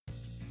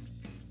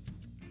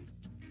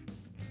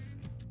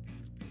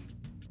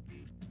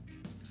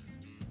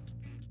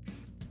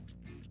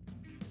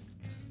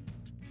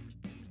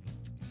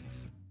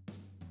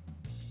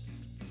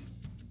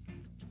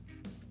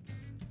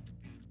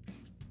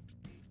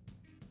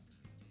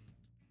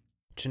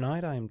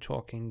Tonight I am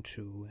talking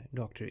to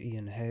Dr.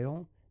 Ian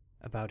Hale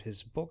about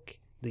his book,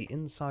 The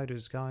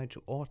Insider's Guide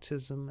to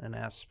Autism and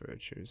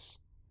Asperger's.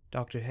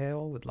 Dr.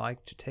 Hale would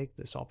like to take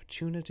this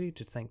opportunity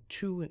to thank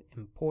two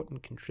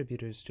important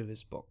contributors to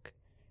his book,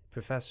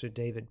 Professor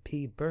David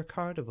P.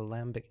 Burkhardt of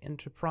Alembic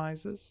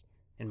Enterprises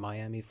in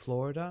Miami,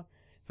 Florida,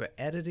 for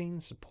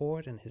editing,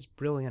 support, and his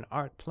brilliant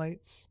art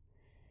plates,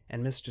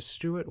 and Mr.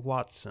 Stuart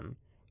Watson,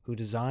 who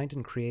designed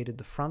and created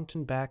the front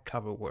and back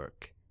cover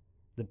work.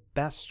 The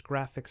best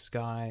graphics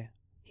guy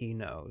he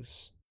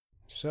knows.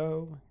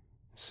 So,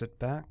 sit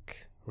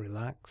back,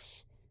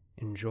 relax,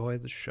 enjoy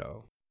the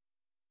show.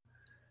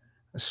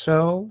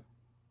 So,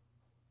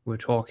 we're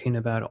talking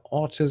about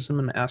autism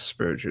and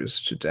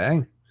Asperger's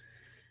today.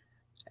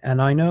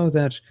 And I know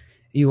that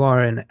you are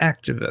an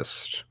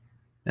activist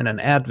and an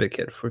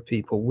advocate for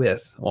people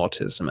with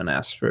autism and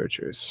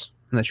Asperger's,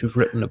 and that you've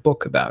written a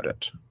book about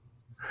it.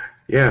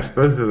 Yes,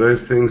 both of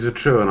those things are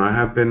true, and I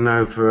have been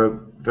now for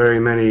very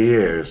many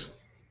years.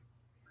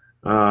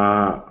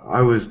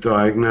 I was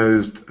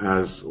diagnosed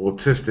as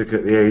autistic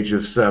at the age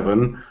of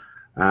 7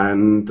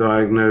 and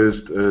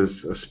diagnosed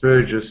as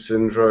Asperger's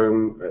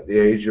syndrome at the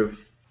age of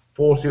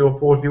 40 or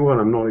 41.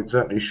 I'm not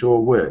exactly sure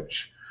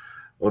which,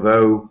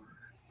 although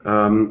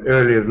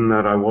earlier than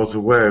that I was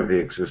aware of the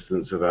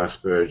existence of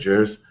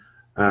Asperger's,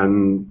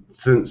 and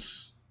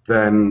since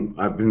then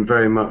I've been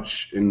very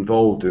much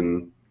involved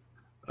in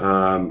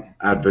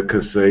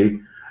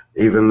advocacy,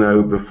 even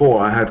though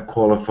before I had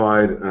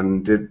qualified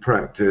and did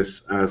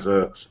practice as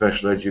a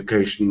special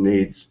education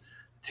needs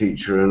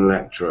teacher and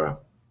lecturer.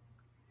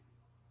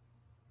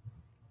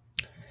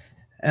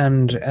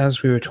 And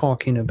as we were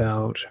talking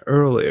about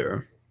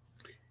earlier,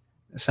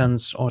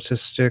 since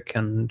autistic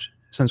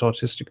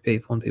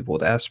people and people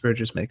with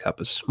Asperger's make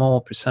up a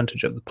small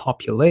percentage of the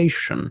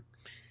population,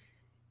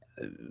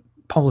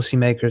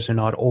 policymakers are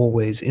not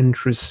always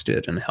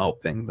interested in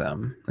helping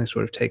them. They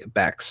sort of take a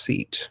back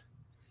seat.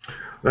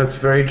 That's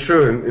very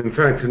true. In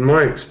fact, in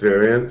my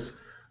experience,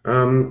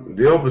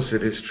 the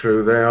opposite is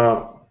true. They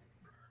are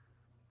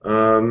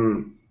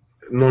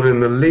not in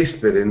the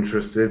least bit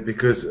interested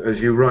because,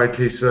 as you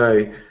rightly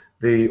say,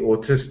 the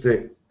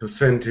autistic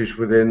percentage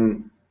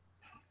within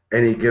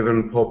any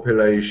given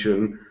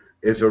population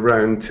is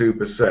around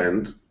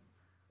 2%,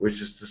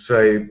 which is to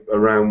say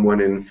around 1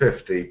 in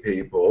 50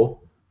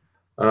 people.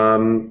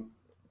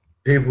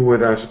 People with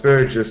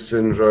Asperger's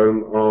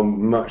syndrome are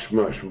much,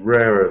 much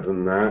rarer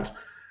than that.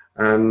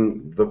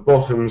 And the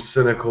bottom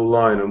cynical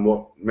line, and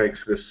what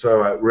makes this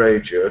so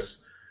outrageous,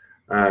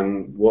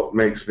 and what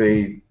makes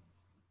me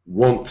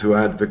want to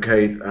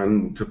advocate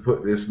and to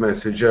put this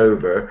message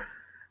over,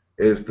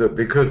 is that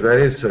because there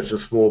is such a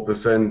small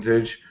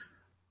percentage,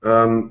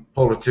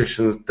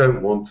 politicians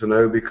don't want to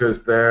know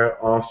because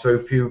there are so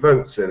few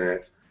votes in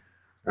it.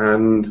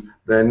 And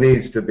there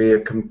needs to be a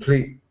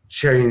complete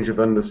change of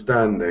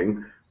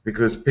understanding,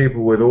 because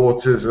people with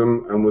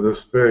autism and with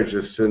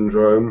Asperger's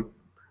syndrome,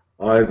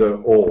 either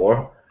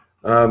or,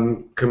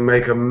 can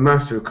make a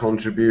massive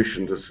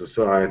contribution to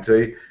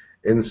society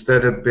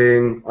instead of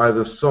being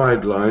either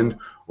sidelined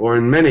or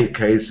in many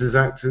cases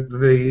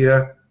actively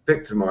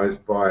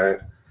victimized by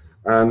it.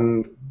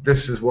 And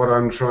this is what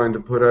I'm trying to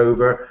put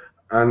over,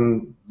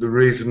 and the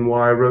reason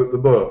why I wrote the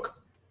book.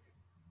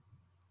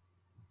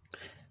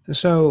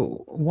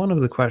 So, one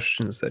of the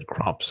questions that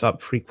crops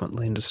up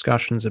frequently in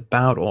discussions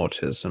about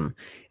autism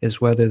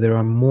is whether there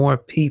are more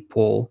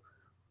people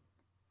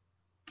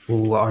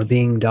who are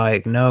being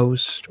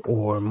diagnosed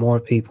or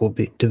more people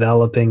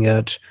developing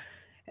it,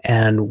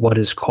 and what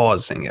is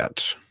causing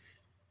it.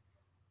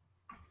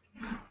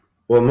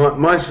 Well,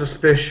 my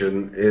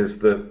suspicion is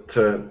that,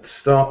 to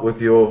start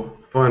with your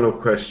final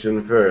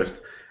question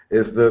first,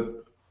 is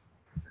that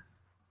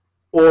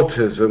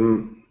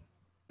autism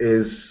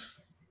is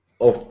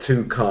of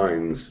two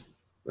kinds,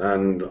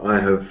 and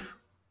I have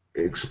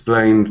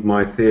explained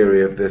my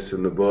theory of this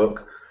in the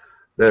book.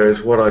 There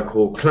is what I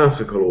call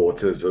classical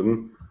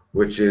autism,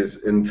 which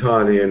is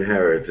entirely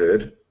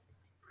inherited,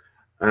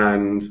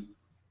 and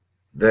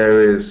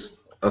there is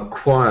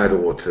acquired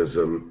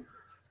autism.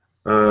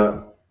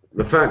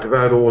 The fact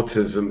about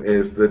autism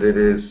is that it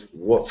is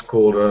what's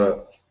called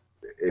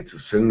it's a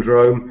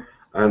syndrome,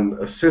 and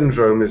a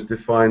syndrome is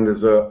defined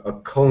as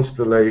a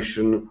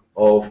constellation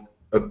of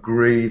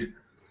agreed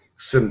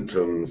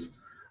symptoms.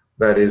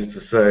 That is to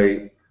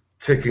say,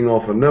 ticking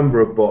off a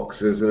number of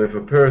boxes, and if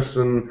a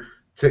person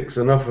ticks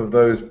enough of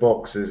those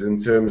boxes in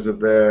terms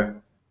of their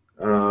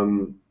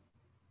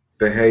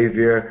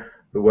behavior,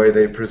 the way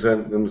they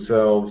present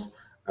themselves,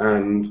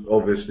 and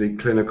obviously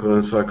clinical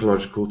and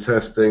psychological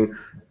testing,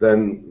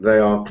 then they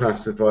are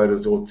classified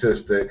as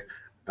autistic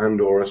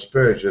and or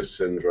Asperger's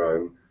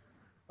syndrome.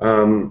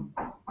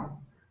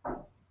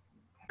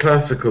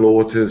 Classical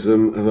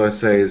autism, as I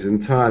say, is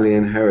entirely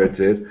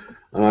inherited,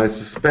 and I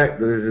suspect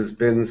that it has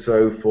been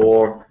so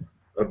for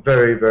a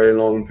very, very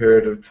long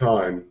period of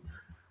time.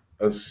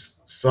 As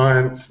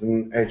science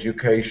and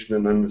education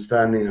and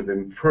understanding have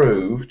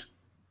improved,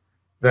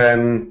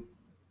 then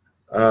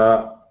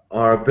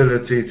our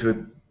ability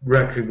to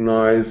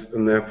recognize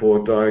and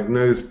therefore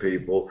diagnose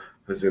people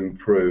has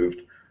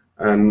improved.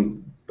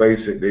 And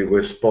basically,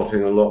 we're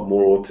spotting a lot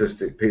more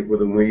autistic people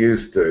than we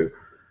used to.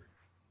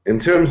 In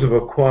terms of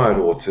acquired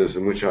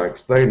autism, which I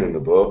explain in the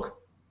book,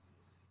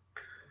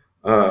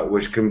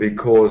 which can be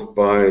caused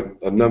by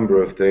a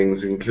number of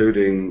things,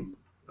 including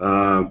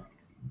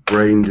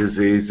brain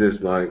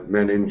diseases like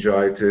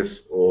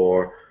meningitis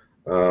or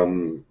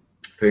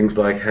things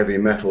like heavy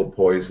metal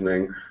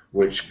poisoning,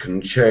 which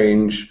can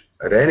change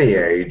at any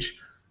age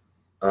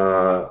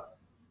a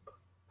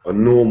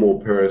normal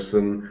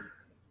person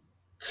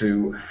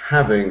to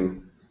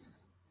having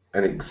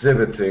and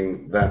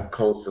exhibiting that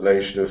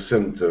constellation of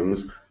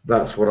symptoms.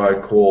 That's what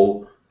I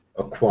call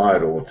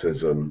acquired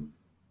autism.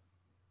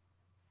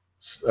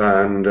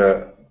 And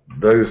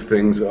those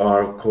things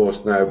are, of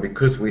course, now,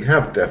 because we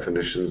have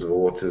definitions of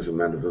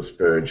autism and of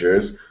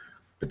Asperger's,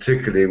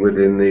 particularly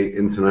within the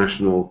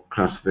International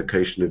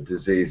Classification of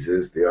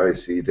Diseases, the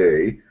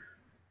ICD,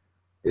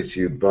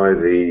 issued by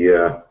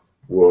the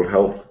World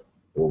Health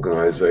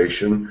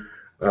Organization,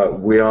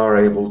 we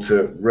are able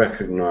to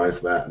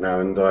recognize that now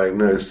and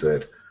diagnose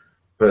it.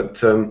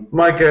 But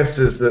my guess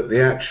is that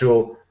the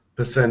actual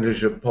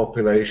percentage of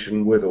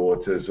population with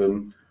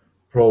autism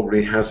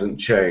probably hasn't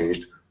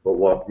changed, but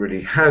what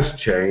really has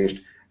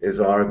changed is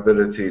our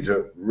ability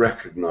to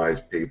recognize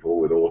people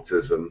with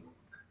autism,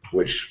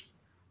 which,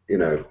 you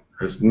know,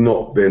 has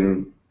not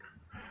been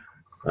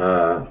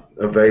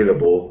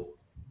available,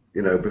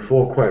 you know,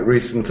 before quite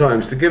recent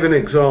times. To give an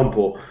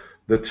example,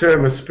 the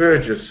term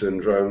Asperger's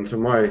syndrome, to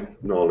my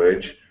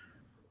knowledge,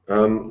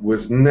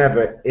 was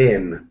never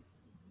in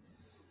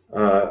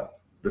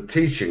the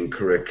teaching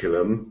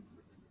curriculum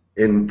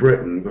in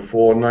Britain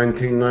before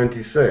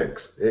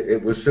 1996.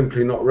 It was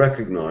simply not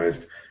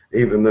recognized,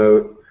 even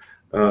though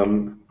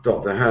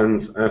Dr.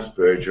 Hans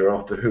Asperger,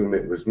 after whom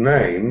it was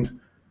named,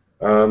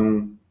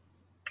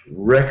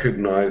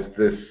 recognized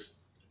this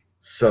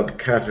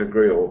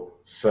subcategory or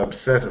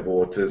subset of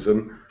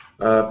autism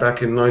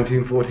back in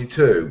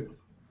 1942.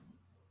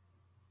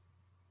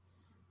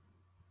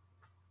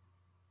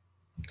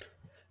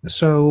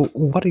 So,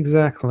 what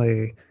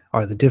exactly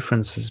are the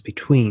differences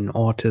between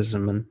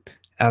autism and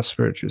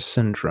Asperger's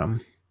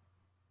syndrome?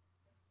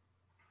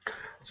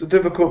 It's a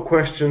difficult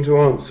question to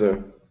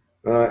answer.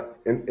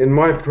 In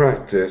my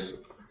practice,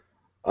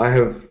 I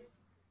have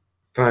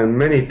found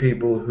many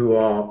people who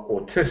are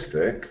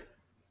autistic,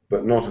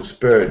 but not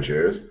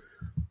Asperger's,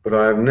 but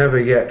I have never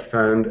yet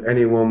found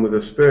anyone with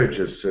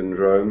Asperger's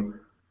syndrome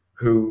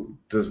who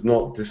does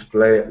not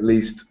display at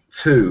least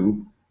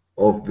two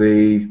of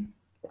the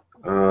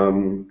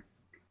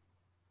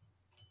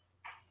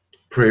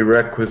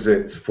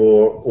prerequisites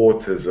for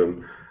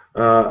autism.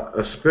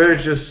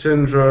 Asperger's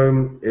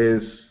syndrome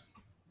is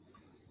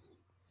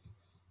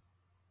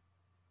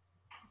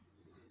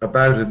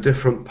about a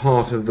different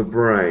part of the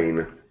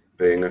brain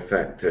being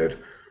affected.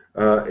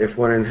 If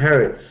one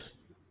inherits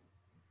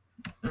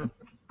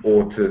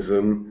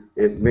autism,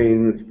 it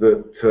means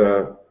that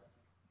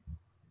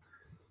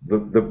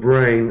the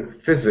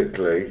brain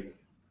physically,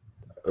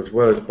 as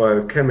well as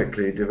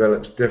biochemically,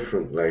 develops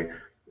differently.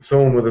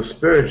 Someone with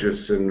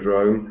Asperger's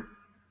syndrome,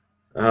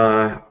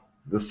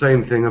 the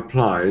same thing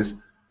applies,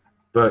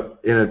 but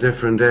in a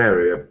different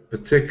area,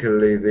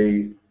 particularly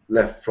the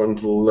left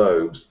frontal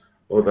lobes,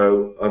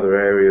 although other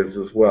areas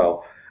as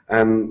well.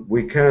 And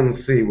we can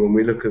see, when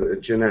we look at the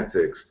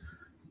genetics,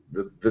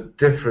 the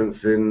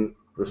difference in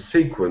the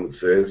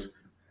sequences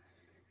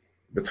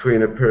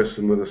between a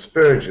person with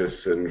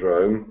Asperger's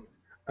syndrome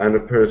and a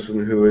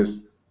person who is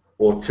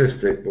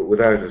autistic but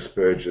without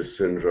Asperger's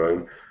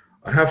syndrome.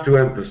 I have to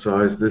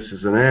emphasize this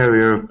is an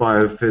area of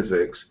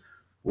biophysics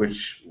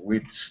which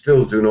we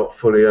still do not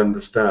fully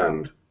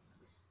understand.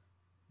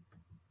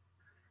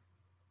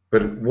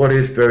 But what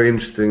is very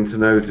interesting to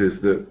note is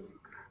that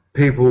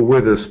people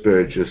with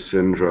Asperger's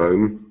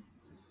syndrome,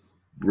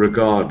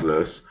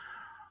 regardless,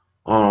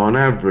 are on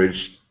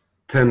average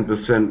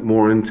 10%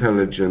 more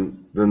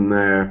intelligent than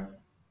their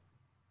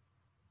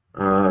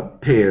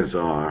peers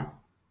are.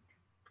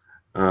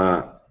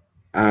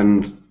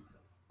 And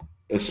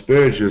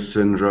Asperger's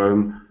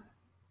syndrome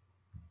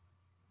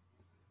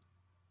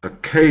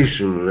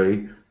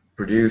occasionally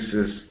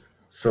produces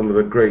some of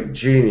the great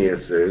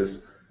geniuses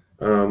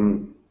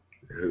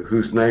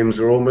whose names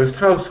are almost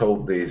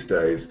household these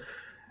days,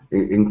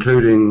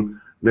 including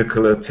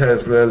Nikola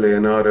Tesla,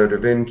 Leonardo da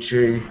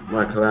Vinci,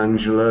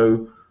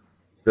 Michelangelo,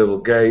 Bill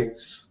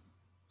Gates,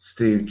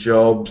 Steve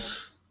Jobs,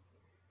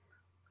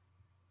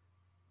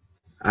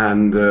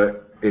 and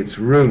it's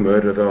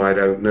rumored, although I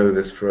don't know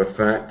this for a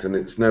fact, and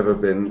it's never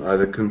been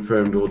either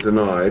confirmed or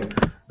denied,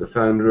 the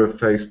founder of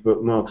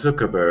Facebook, Mark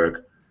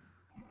Zuckerberg.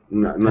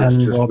 And that's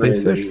And just Bobby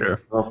naming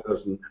Fischer. half a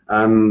dozen.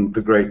 And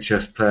the great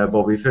chess player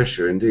Bobby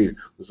Fischer, indeed,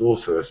 was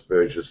also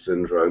Asperger's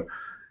syndrome.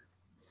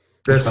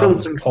 There's As well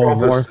some as Paul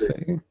controversy.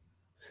 Morphy,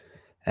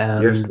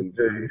 Yes, and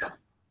indeed.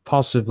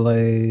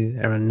 possibly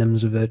Aaron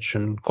Nimzovich,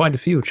 and quite a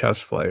few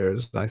chess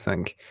players, I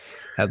think,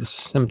 had the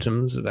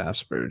symptoms of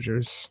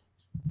Asperger's.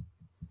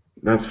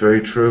 That's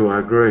very true, I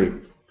agree.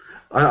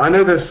 I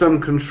know there's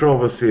some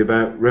controversy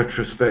about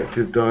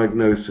retrospective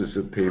diagnosis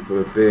of people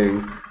of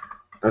being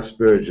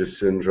Asperger's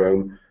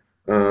syndrome,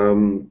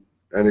 and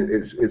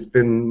it's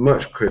been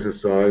much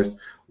criticised.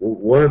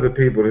 One of the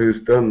people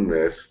who's done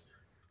this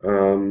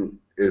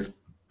is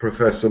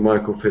Professor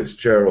Michael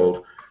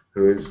Fitzgerald,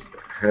 who is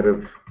head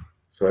of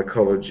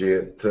psychology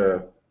at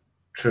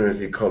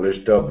Trinity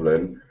College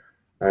Dublin,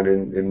 and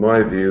in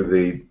my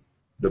view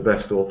the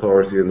best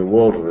authority in the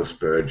world on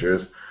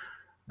Asperger's.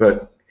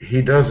 But he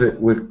does it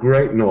with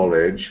great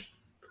knowledge,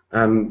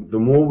 and the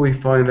more we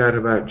find out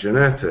about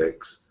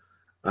genetics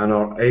and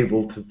are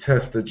able to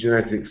test the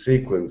genetic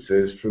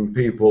sequences from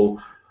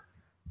people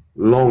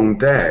long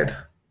dead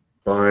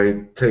by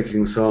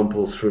taking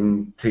samples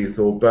from teeth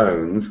or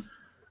bones,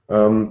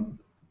 um,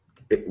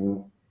 it,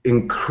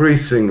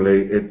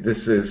 increasingly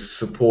this is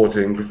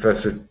supporting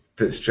Professor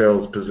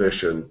Fitzgerald's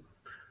position,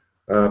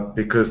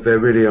 because there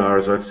really are,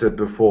 as I've said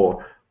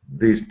before,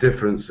 these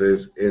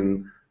differences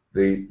in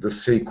the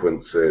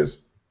sequences.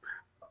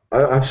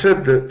 I've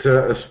said that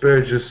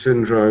Asperger's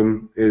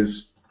syndrome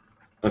is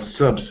a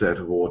subset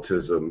of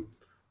autism,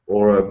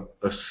 or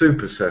a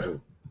superset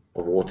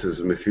of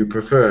autism, if you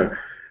prefer.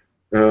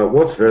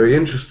 What's very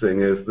interesting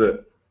is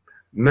that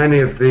many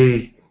of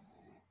the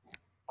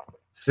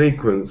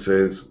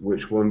sequences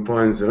which one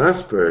finds in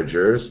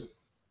Asperger's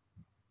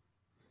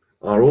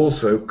are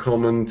also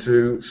common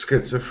to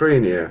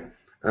schizophrenia,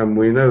 and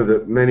we know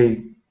that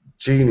many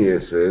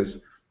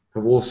geniuses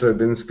have also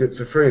been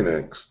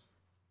schizophrenics.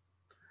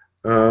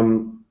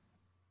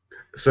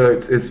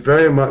 So it's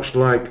very much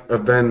like a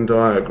Venn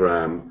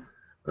diagram.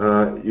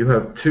 You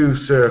have two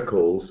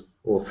circles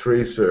or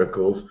three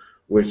circles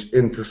which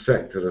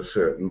intersect at a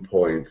certain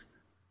point.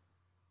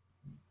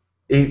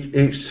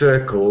 Each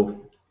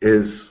circle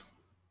is,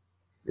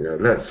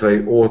 let's say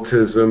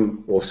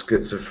autism or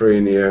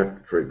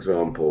schizophrenia, for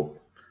example.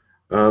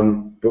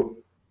 But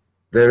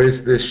there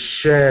is this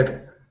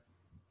shared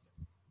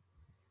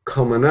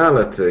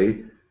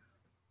commonality,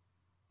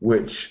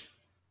 which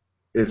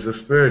is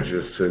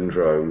Asperger's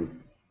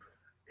syndrome.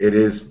 It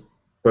is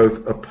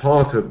both a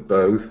part of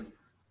both,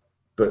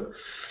 but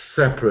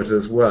separate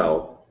as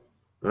well.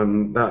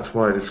 And that's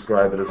why I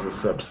describe it as a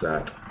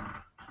subset.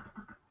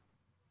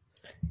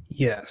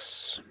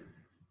 Yes.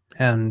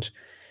 And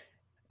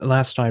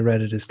last I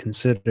read, it is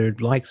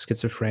considered, like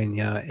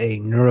schizophrenia, a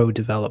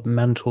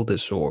neurodevelopmental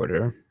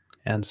disorder,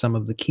 and some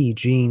of the key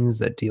genes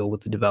that deal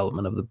with the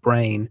development of the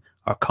brain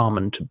are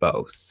common to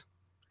both.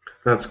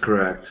 That's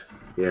correct,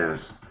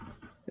 yes.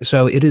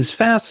 So it is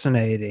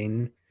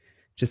fascinating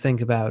to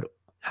think about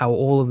how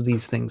all of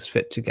these things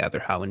fit together,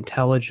 how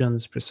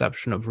intelligence,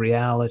 perception of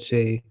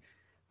reality,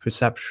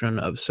 perception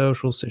of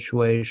social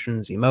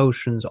situations,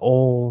 emotions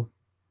all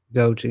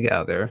go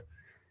together.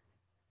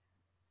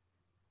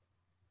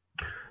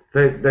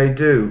 They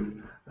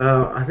do.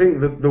 I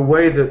think that the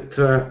way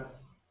that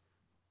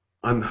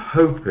I'm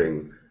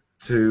hoping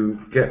to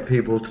get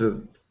people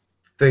to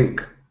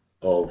think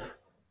of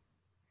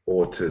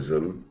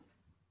autism,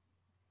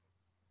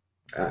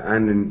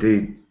 and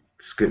indeed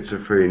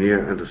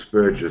schizophrenia and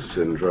Asperger's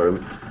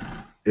syndrome,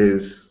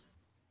 is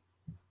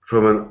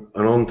from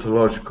an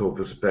ontological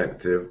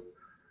perspective,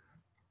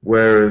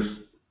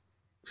 whereas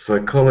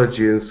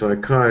psychology and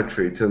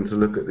psychiatry tend to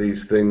look at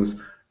these things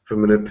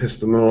from an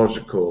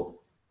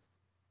epistemological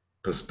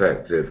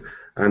perspective.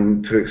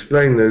 And to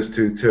explain those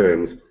two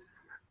terms,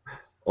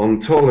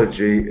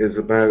 ontology is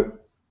about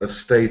a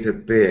state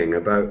of being,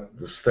 about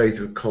the state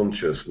of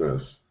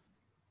consciousness.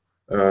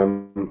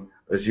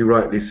 As you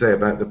rightly say,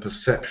 about the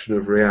perception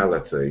of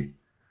reality,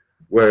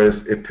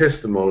 whereas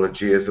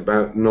epistemology is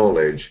about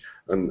knowledge,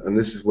 and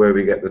this is where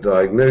we get the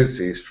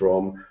diagnoses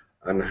from,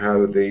 and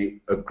how the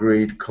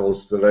agreed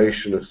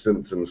constellation of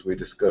symptoms we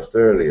discussed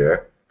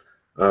earlier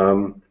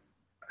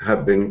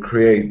have been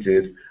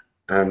created.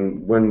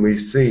 And when we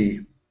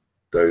see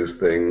those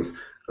things,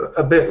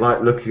 a bit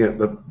like looking at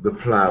the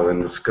plough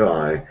in the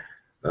sky,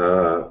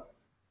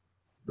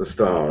 the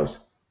stars,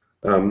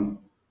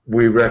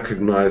 we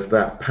recognize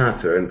that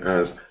pattern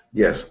as,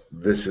 yes,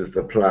 this is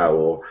the plough,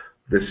 or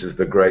this is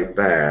the Great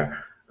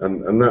Bear.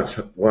 And that's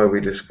why we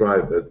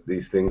describe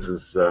these things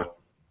as a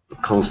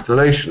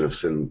constellation of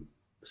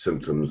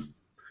symptoms.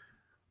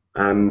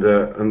 And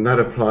that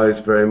applies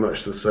very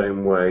much the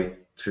same way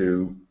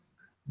to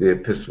the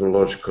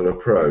epistemological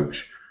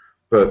approach.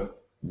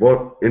 But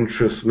what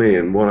interests me,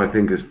 and what I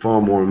think is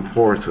far more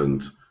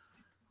important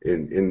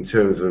in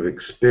terms of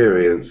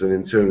experience and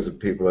in terms of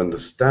people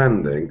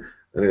understanding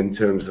and in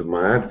terms of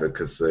my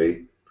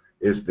advocacy,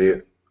 is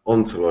the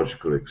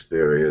ontological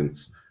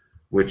experience,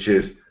 which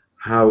is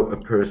how a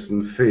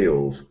person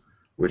feels,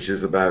 which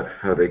is about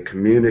how they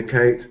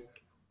communicate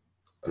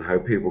and how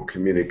people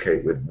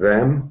communicate with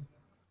them,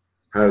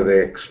 how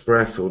they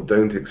express or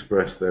don't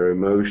express their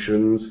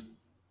emotions,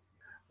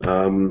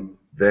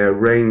 their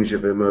range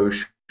of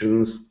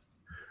emotions,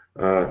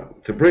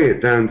 to bring it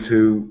down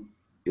to,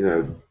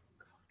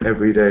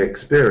 everyday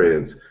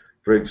experience.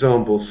 For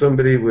example,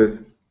 somebody with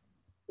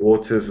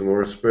autism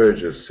or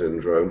Asperger's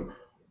syndrome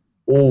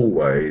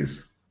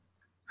always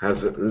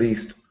has at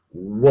least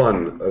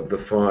one of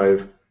the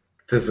five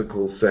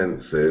physical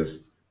senses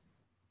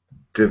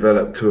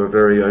developed to a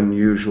very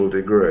unusual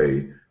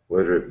degree,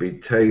 whether it be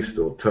taste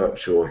or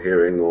touch or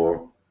hearing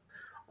or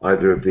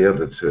either of the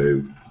other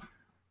two,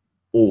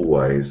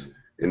 always.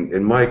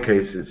 In my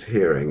case, it's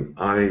hearing.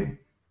 I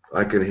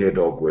can hear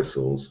dog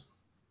whistles,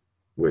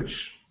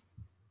 which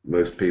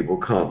most people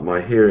can't.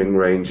 My hearing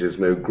range is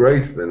no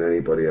greater than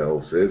anybody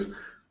else's,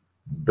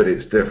 but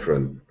it's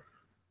different.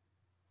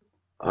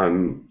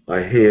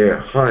 I hear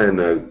higher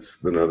notes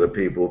than other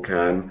people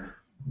can,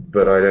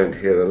 but I don't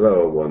hear the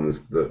lower ones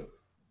that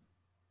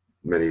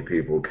many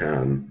people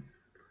can.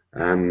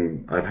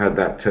 And I've had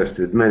that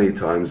tested many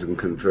times and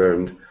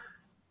confirmed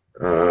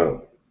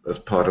as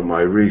part of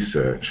my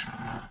research.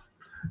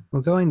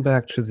 Well, going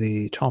back to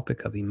the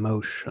topic of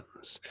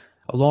emotions,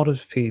 a lot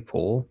of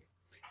people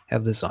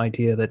have this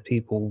idea that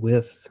people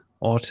with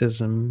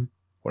autism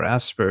or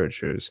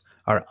Asperger's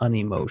are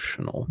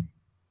unemotional.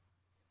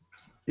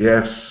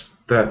 Yes,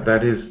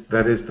 that is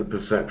the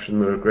perception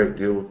that a great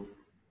deal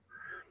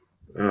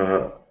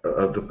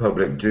of the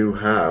public do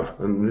have,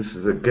 and this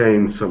is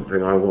again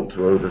something I want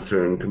to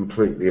overturn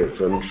completely. It's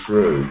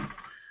untrue.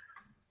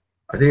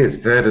 I think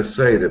it's fair to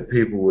say that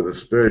people with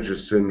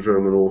Asperger's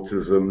syndrome and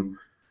autism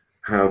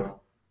have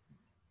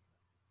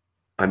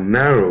a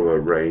narrower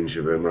range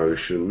of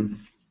emotion,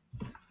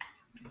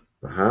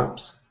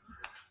 perhaps,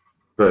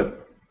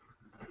 but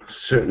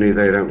certainly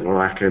they don't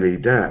lack any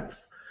depth.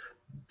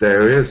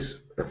 There is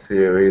a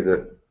theory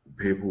that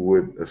people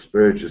with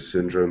Asperger's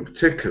syndrome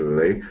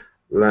particularly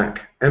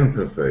lack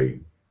empathy.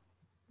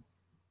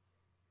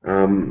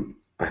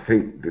 I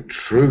think the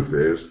truth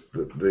is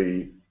that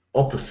the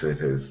opposite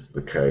is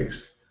the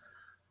case,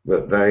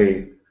 that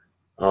they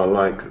are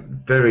like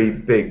very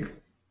big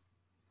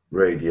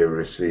radio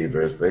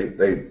receivers.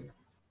 They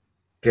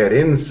get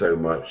in so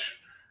much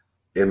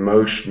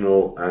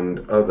emotional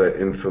and other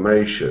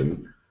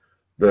information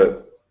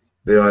that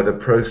they either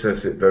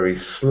process it very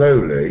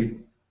slowly,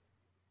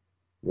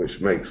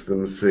 which makes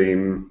them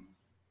seem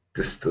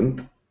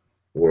distant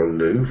or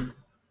aloof,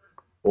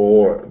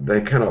 or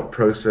they cannot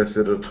process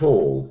it at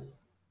all,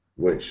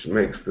 which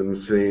makes them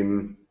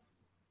seem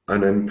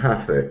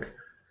unempathic.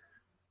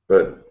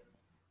 But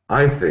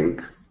I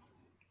think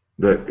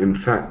that in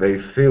fact they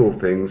feel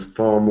things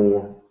far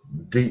more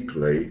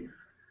deeply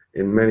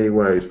in many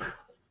ways.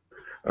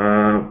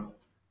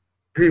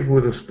 People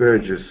with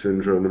Asperger's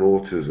syndrome and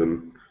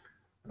autism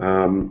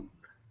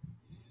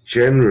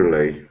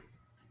generally,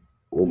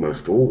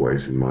 almost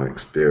always in my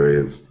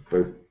experience,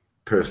 both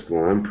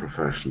personal and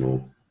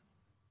professional,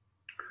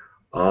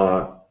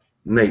 are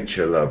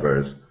nature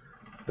lovers.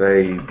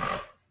 They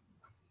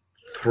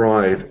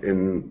thrive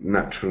in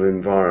natural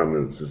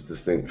environments as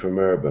distinct from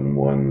urban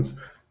ones.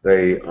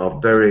 They are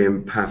very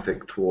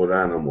empathic toward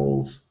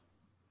animals,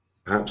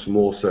 perhaps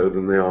more so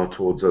than they are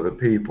towards other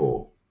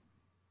people.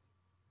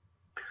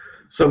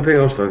 Something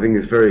else I think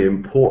is very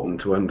important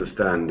to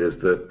understand is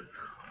that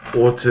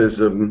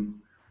autism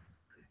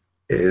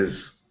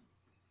is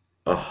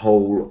a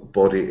whole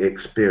body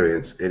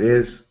experience. It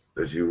is,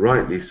 as you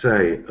rightly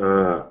say,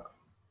 a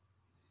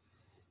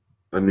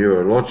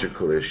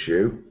neurological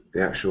issue,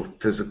 the actual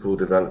physical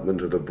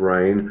development of the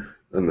brain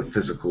and the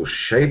physical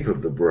shape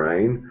of the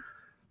brain,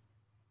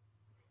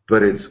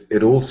 but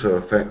it also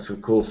affects,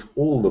 of course,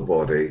 all the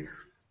body.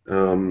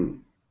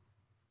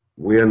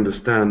 We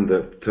understand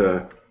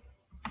that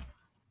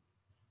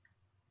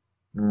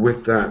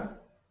with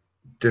that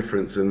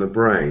difference in the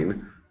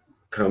brain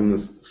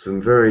comes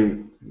some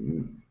very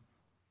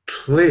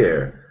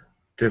clear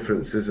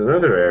differences in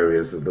other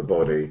areas of the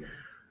body.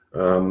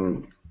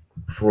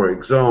 For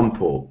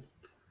example,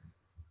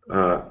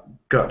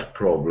 gut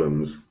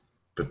problems,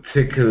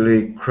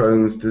 particularly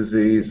Crohn's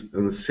disease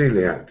and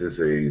celiac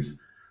disease.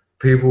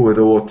 People with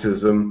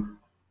autism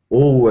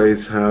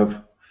always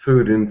have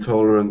food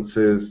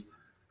intolerances,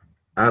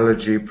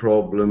 allergy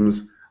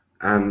problems,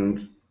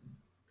 and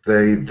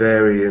they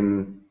vary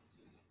in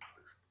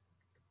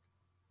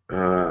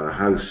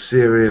how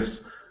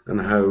serious and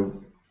how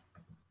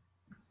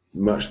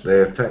much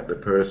they affect the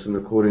person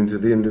according to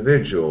the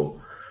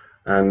individual.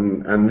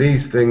 And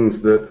these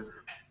things that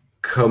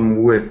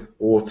come with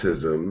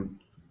autism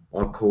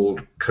are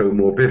called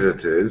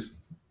comorbidities,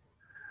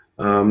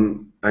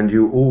 and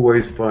you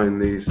always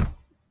find these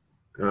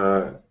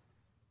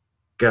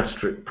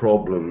gastric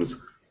problems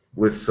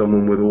with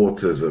someone with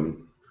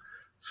autism.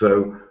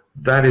 So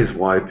that is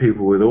why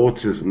people with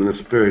autism and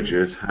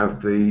Asperger's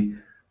have the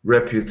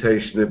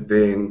reputation of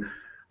being,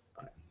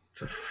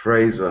 it's a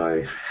phrase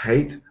I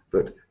hate,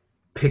 but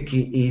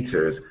picky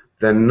eaters.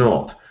 They're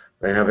not.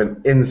 They have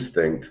an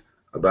instinct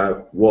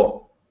about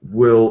what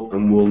will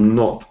and will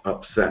not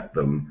upset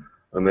them,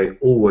 and they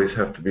always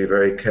have to be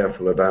very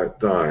careful about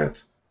diet.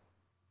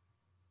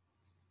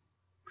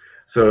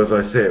 So as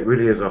I say, it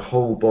really is a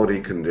whole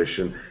body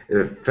condition. It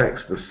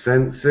affects the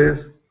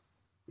senses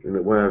in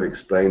the way I've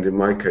explained in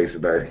my case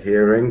about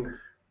hearing,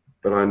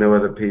 but I know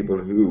other people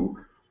who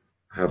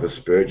have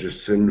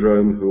Asperger's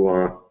syndrome who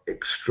are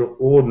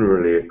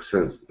extraordinarily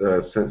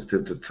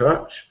sensitive to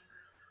touch,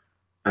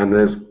 and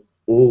there's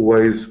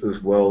always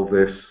as well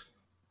this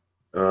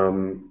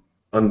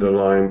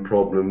underlying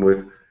problem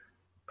with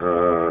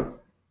uh,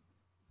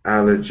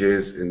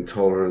 allergies,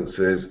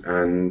 intolerances,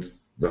 and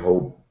the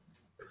whole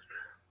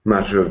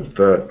matter of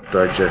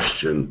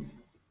digestion.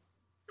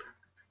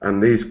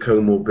 And these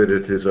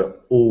comorbidities are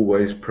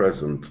always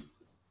present.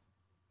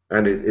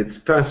 And it's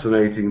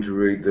fascinating to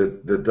read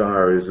the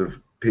diaries of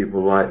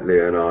people like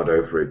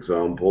Leonardo, for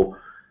example,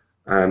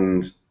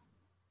 and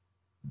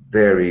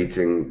their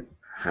eating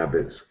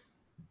habits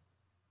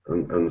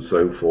and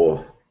so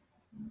forth.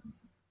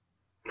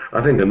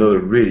 I think another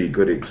really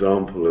good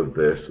example of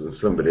this, and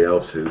somebody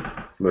else who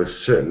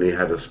most certainly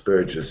had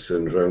Asperger's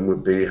syndrome,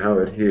 would be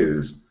Howard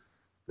Hughes,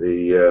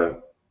 the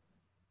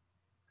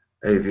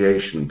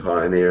aviation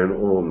pioneer and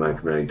oil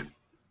magnate.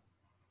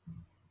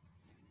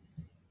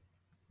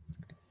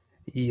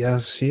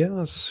 Yes,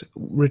 yes.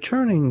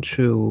 Returning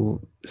to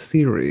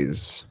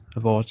theories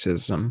of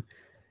autism,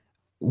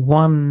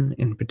 one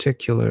in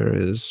particular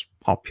is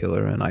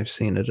popular, and I've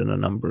seen it in a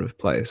number of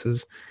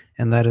places,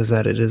 and that is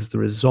that it is the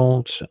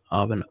result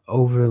of an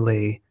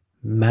overly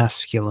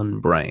masculine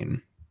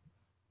brain.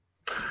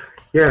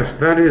 Yes,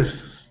 that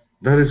is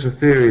a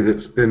theory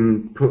that's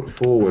been put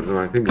forward, and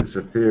I think it's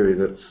a theory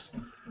that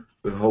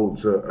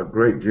holds a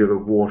great deal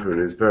of water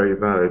and is very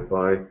valid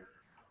by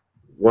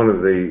one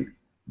of the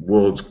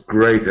world's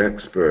great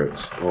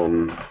experts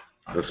on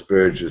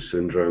Asperger's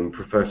syndrome,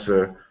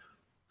 Professor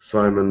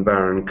Simon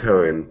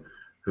Baron-Cohen,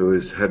 who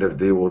is head of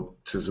the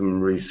Autism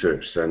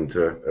Research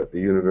Centre at the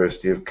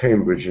University of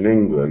Cambridge in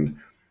England.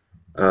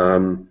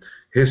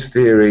 His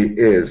theory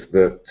is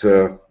that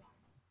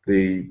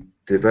the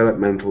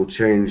developmental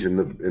change in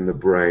the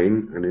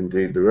brain and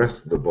indeed the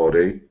rest of the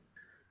body,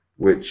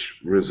 which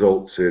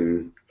results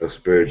in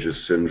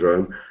Asperger's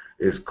syndrome,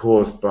 is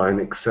caused by an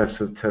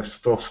excess of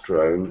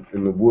testosterone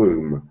in the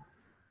womb.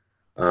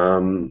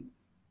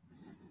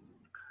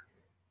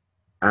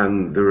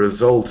 And the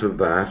result of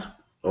that,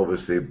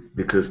 obviously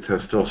because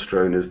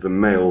testosterone is the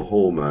male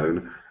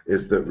hormone,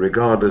 is that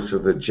regardless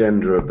of the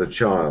gender of the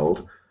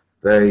child,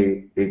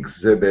 they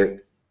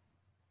exhibit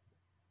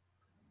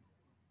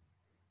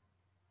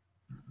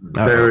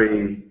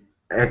very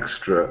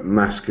extra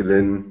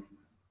masculine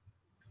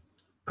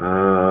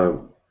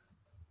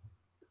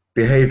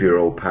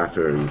behavioral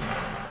patterns.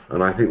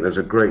 And I think there's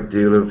a great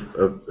deal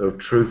of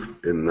truth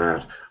in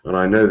that. And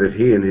I know that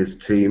he and his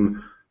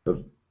team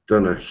have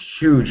done a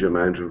huge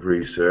amount of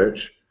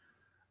research,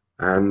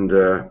 and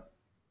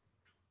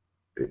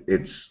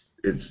it's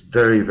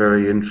very,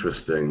 very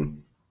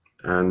interesting,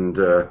 and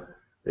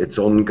it's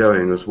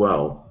ongoing as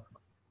well.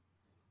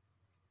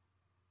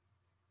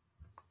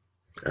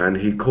 And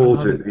he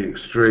calls it the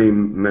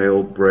extreme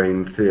male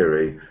brain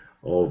theory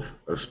of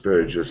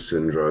Asperger's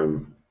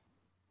syndrome.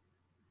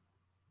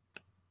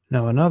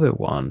 Now, another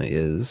one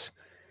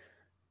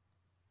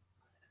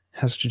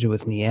has to do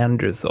with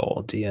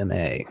Neanderthal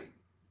DNA.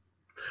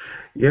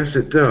 Yes,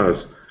 it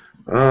does.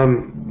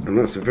 And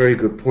that's a very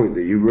good point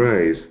that you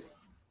raise.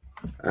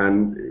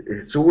 And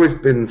it's always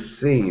been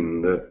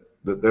seen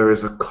that there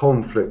is a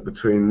conflict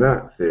between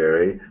that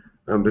theory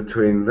and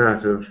between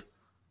that of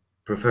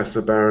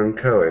Professor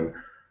Baron-Cohen.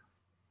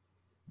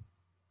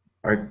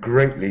 I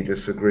greatly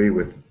disagree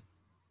with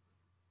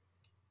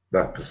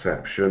that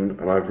perception,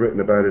 and I've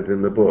written about it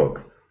in the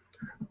book.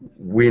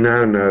 We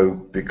now know,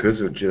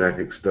 because of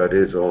genetic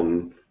studies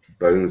on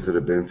bones that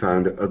have been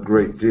found, a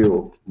great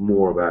deal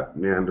more about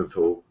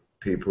Neanderthal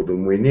people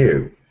than we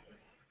knew,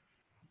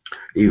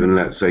 even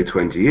let's say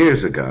 20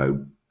 years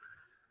ago.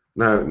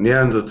 Now,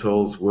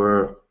 Neanderthals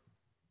were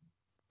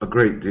a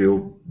great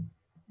deal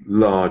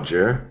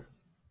larger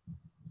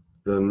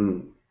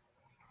than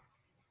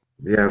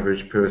the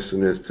average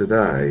person is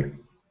today.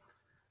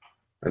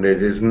 And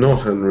it is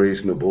not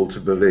unreasonable to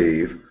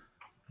believe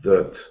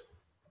that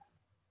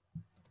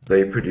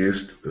they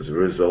produced, as a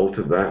result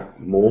of that,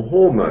 more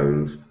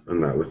hormones,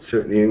 and that would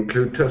certainly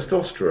include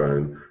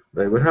testosterone.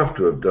 They would have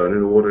to have done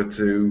in order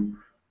to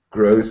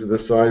grow to the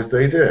size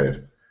they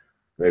did.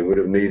 They would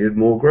have needed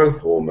more growth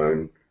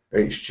hormone,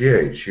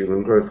 HGH,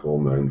 human growth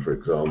hormone, for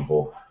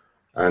example.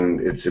 And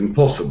it's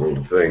impossible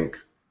to think,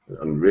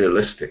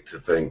 unrealistic to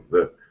think,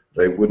 that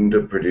they wouldn't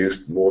have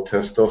produced more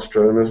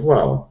testosterone as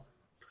well.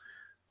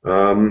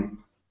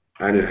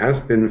 And it has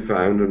been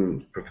found,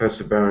 and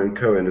Professor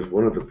Baron-Cohen is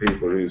one of the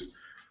people who's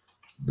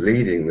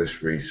leading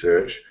this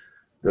research,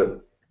 that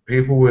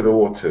people with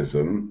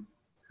autism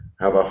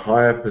have a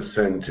higher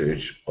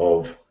percentage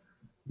of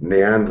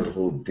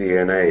Neanderthal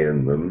DNA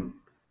in them,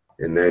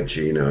 in their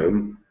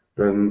genome,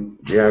 than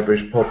the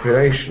average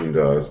population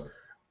does.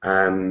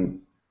 And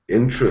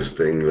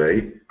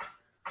interestingly,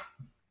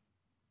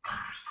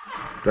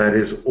 that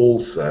is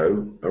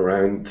also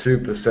around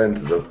 2%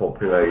 of the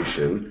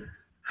population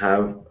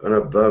have an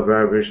above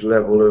average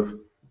level of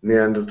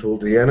Neanderthal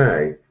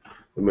DNA.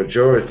 The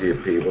majority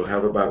of people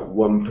have about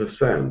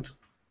 1%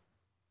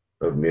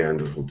 of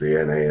Neanderthal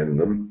DNA in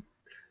them.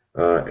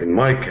 In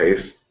my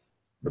case,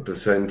 the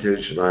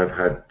percentage, and I've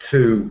had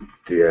 2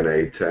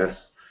 DNA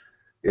tests,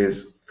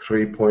 is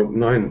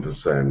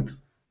 3.9%,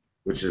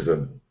 which is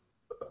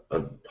a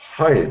a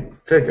high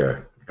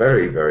figure,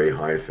 very, very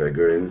high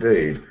figure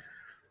indeed.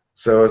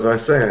 So as I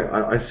say,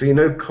 I see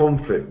no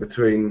conflict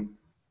between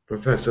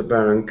Professor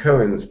Baron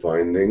Cohen's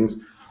findings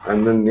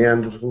and the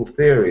Neanderthal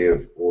theory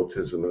of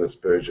autism and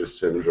Asperger's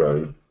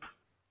syndrome.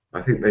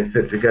 I think they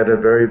fit together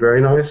very,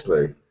 very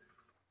nicely.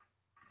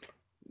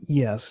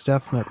 Yes,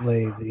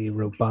 definitely the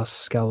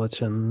robust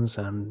skeletons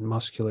and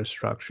muscular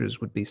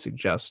structures would be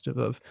suggestive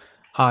of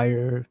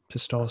higher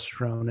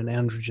testosterone and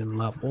androgen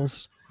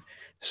levels.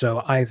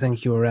 So I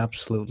think you are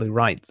absolutely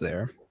right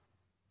there.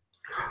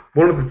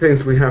 One of the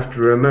things we have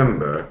to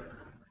remember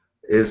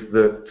is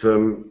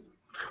that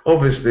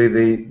obviously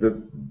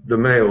the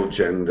male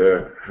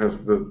gender has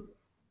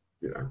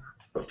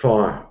a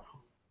far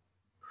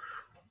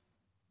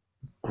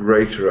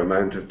greater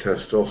amount of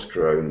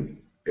testosterone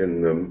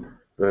in them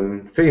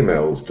than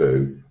females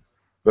do.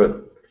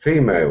 But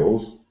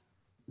females,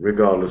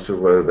 regardless of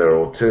whether they're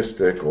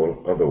autistic or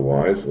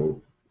otherwise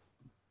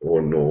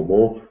or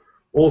normal,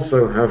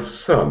 also have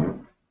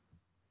some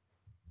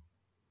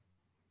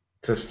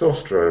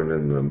testosterone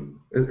in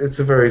them. It's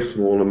a very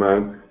small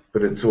amount,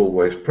 but it's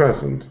always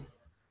present.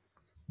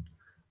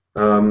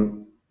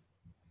 Um,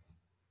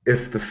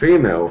 if the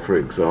female, for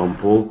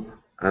example,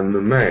 and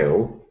the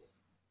male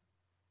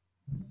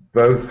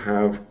both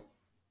have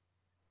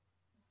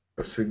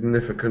a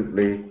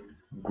significantly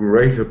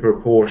greater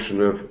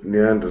proportion of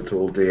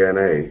Neanderthal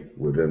DNA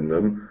within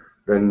them,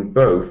 then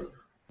both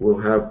will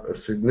have a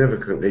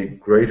significantly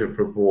greater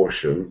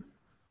proportion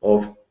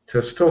of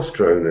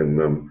testosterone in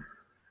them.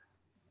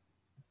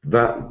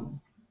 That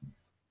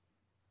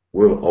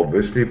will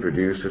obviously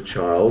produce a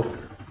child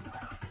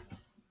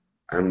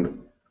and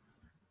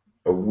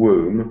a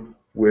womb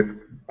with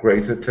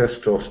greater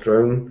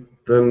testosterone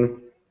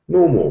than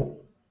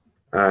normal.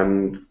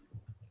 And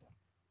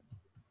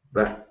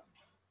that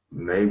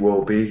may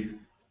well be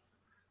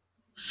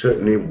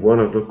certainly one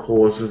of the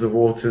causes of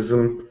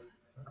autism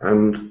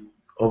and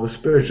of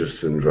Asperger's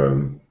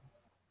syndrome.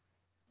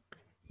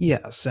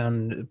 Yes,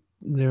 and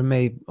there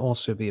may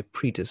also be a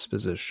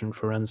predisposition.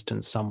 For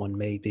instance, someone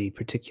may be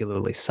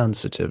particularly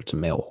sensitive to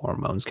male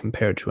hormones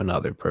compared to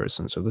another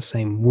person, so the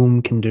same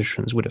womb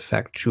conditions would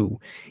affect two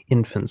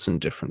infants in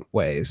different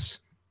ways.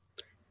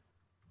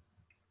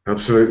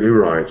 Absolutely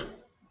right.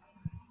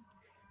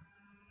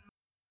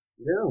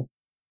 Yeah.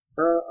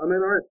 I mean,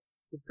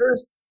 the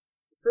first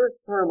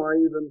time I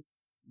even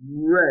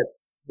read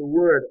the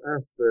word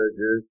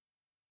Asperger's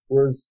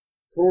was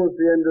towards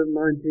the end of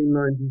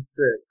 1996.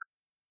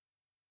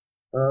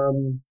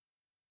 Um,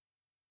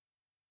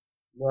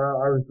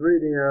 well, I was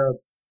reading a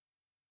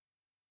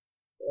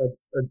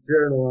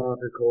journal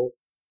article,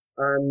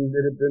 and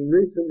it had been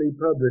recently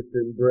published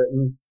in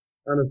Britain,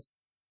 and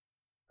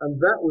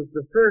that was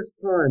the first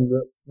time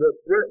that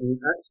Britain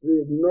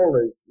actually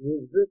acknowledged the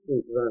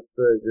existence of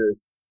Asperger's.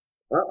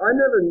 I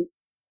never,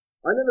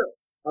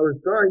 I was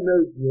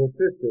diagnosed with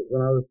autistic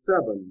when I was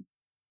 7,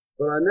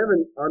 but I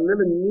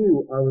never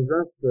knew I was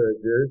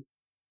Asperger's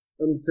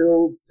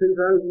until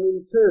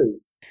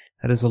 2002.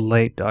 That is a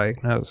late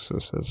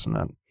diagnosis, isn't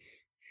it?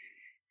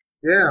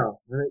 Yeah,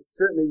 and it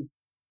certainly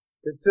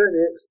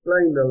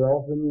explained a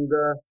lot, and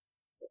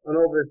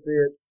obviously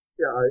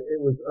it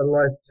was a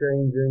life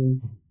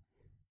changing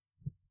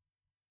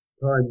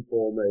time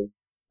for me,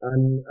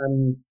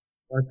 and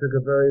I took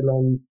a very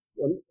long,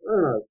 well, I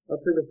don't know, I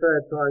took a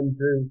fair time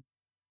to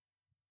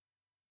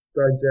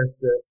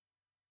digest it.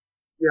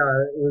 Yeah,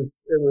 it's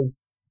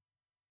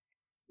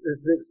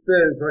an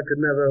experience I could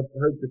never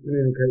hope to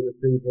communicate with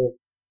people,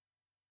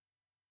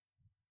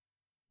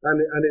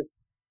 and it's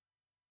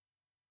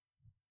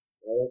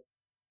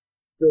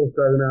still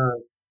so now.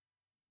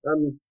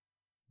 And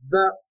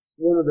that's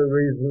one of the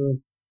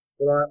reasons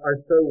that I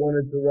so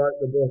wanted to write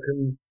the book,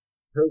 and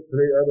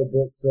hopefully other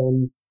books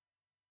on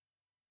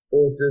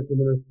autism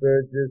and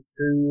Asperger's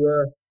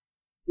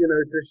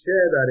to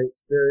share that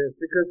experience,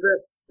 because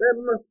there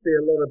must be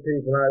a lot of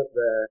people out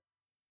there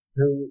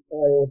who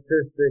are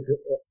autistic,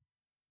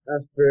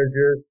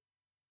 Asperger's,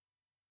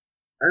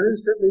 and who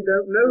simply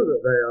don't know that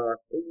they are.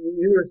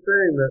 You were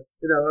saying that,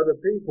 other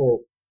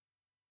people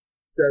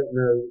don't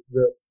know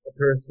that a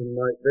person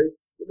might be,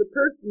 but the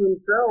person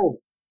themselves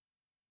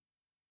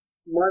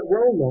might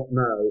well not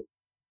know,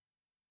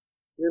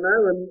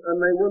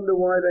 and they wonder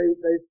why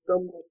they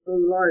stumble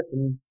through life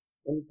and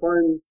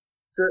find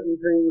certain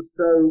things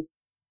so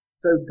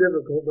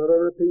difficult that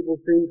other people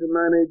seem to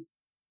manage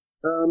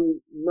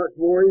much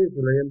more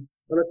easily.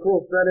 And of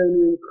course, that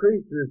only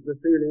increases the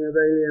feeling of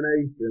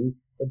alienation,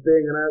 of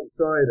being an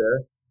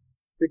outsider,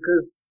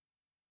 because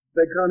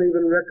they can't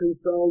even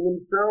reconcile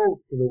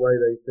themselves to the way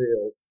they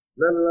feel,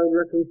 let alone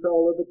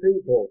reconcile other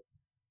people.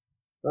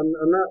 And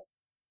that,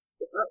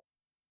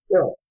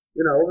 well,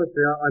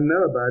 obviously I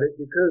know about it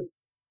because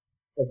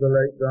of the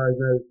late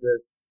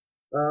diagnosis.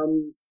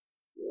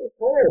 It's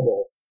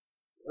horrible.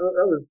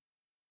 That was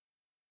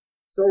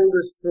soul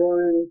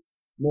destroying,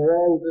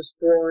 morale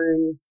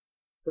destroying,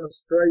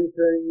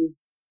 frustrating.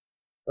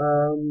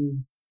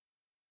 Um,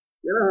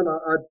 and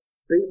I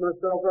beat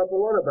myself up a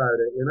lot about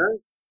it,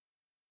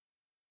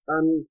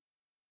 and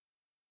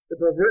if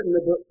I've written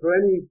a book for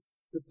any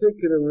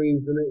particular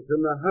reason, it's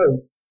in the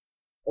hope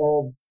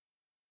of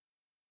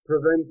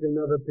preventing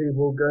other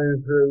people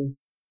going through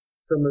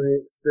some of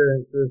the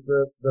experiences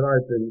that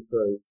I've been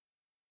through.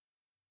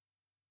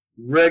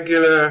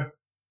 Regular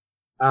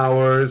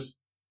hours,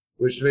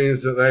 which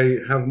means that they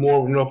have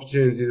more of an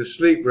opportunity to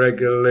sleep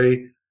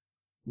regularly.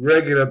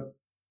 Regular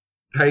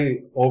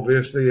pay,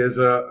 obviously, is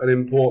an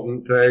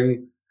important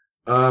thing.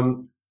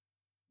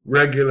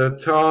 Regular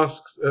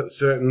tasks at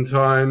certain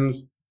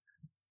times,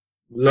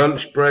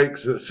 lunch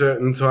breaks at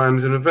certain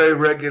times in a very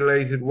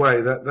regulated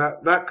way.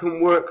 That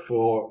can work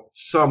for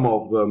some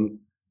of them,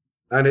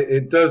 and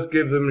it does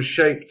give them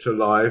shape to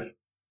life,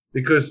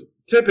 because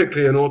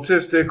typically an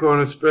autistic or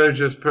an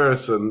Asperger's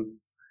person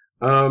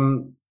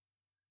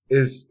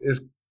is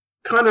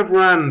kind of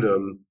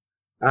random,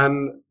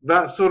 and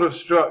that sort of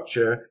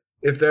structure,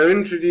 if they're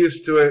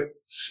introduced to it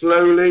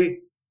slowly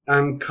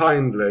and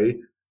kindly,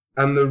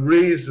 and the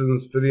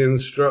reasons for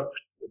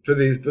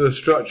the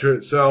structure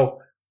itself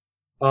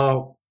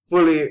are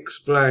fully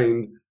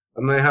explained,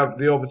 and they have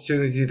the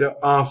opportunity to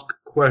ask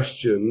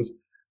questions,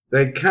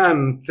 they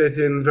can fit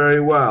in very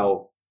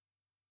well,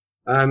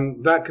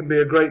 and that can be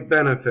a great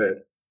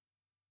benefit.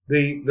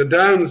 The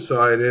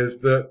downside is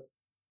that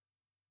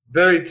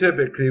very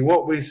typically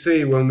what we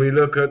see when we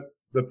look at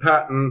the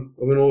pattern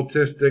of an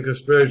autistic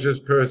Asperger's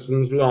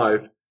person's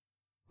life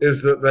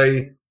is that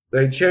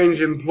they change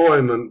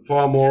employment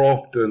far more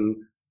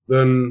often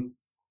than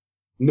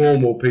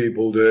normal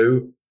people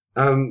do,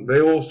 and they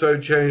also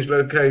change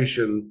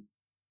location.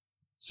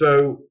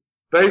 So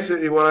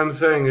basically what I'm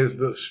saying is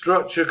that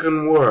structure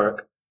can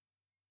work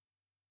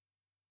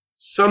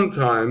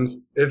sometimes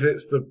if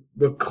it's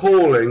the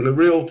calling, the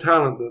real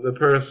talent that the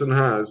person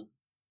has.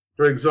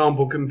 For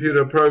example,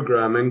 computer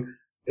programming,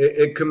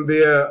 it can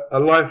be a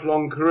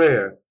lifelong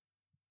career.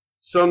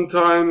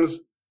 Sometimes,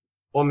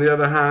 on the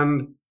other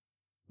hand,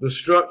 the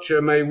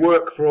structure may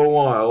work for a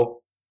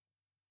while,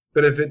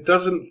 but if it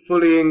doesn't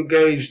fully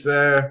engage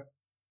their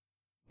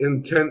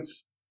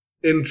intense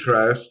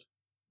interest,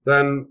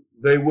 then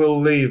they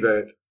will leave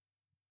it.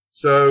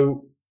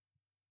 So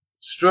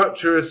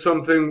structure is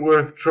something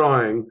worth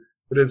trying,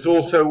 but it's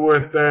also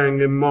worth bearing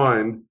in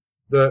mind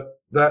that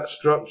that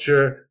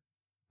structure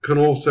can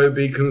also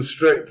be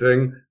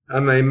constricting,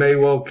 and they may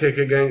well kick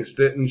against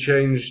it and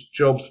change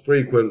jobs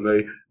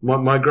frequently.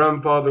 My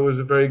grandfather was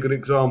a very good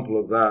example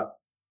of that.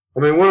 I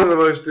mean, one of the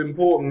most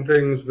important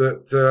things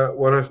that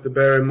one has to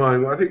bear in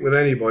mind, I think with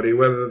anybody,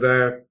 whether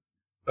they're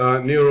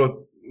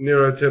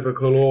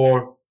neurotypical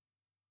or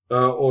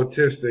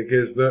autistic,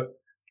 is that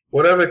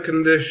whatever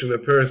condition a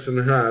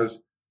person has,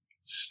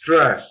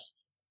 stress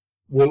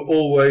will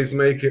always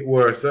make it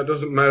worse. That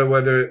doesn't matter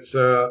whether it's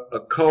a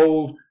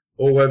cold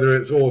or whether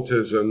it's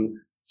autism.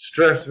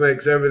 Stress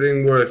makes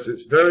everything worse.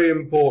 It's very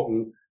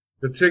important,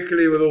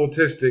 particularly with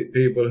autistic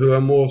people who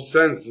are more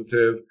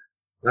sensitive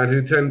and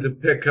who tend to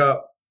pick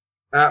up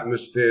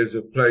atmospheres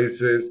of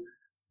places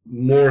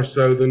more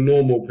so than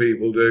normal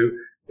people do.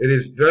 It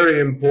is very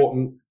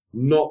important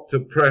not to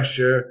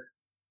pressure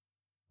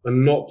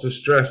and not to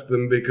stress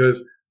them,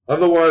 because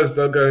otherwise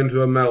they'll go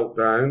into a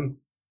meltdown,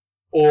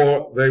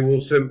 or they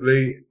will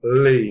simply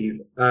leave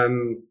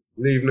and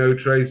leave no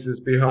traces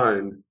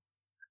behind.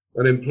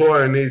 An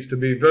employer needs to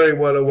be very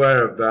well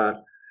aware of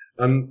that,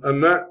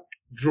 and that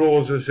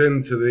draws us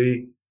into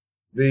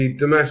the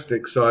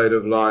domestic side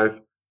of life.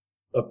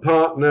 A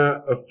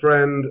partner, a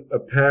friend, a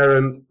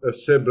parent, a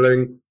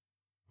sibling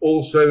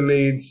also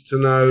needs to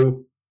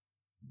know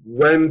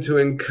when to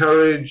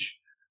encourage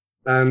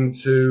and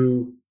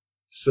to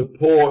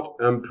support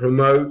and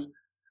promote,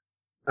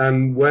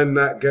 and when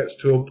that gets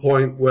to a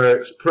point where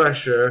it's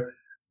pressure,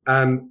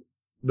 and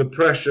the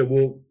pressure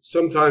will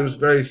sometimes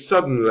very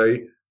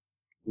suddenly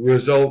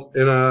result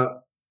in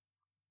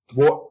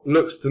what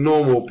looks to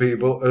normal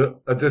people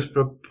a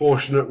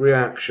disproportionate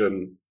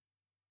reaction.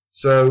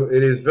 So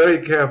it is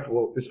very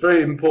careful. It's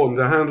very important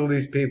to handle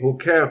these people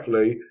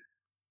carefully,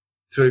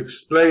 to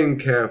explain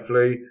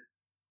carefully,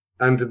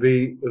 and to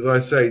be, as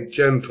I say,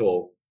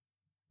 gentle,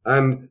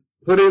 and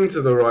put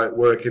into the right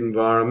work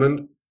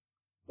environment.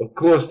 Of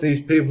course,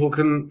 these people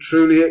can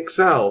truly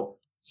excel.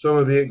 Some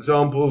of the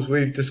examples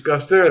we've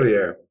discussed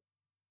earlier.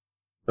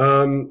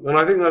 And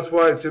I think that's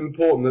why it's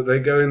important that they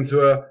go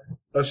into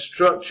a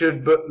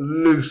structured but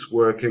loose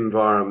work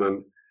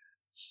environment,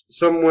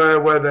 somewhere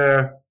where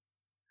they're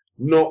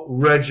not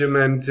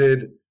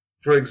regimented,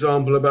 for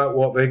example, about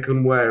what they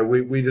can wear.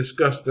 We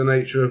discussed the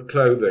nature of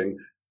clothing.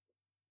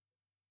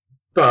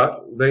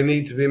 But they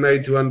need to be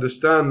made to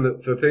understand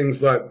that for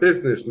things like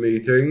business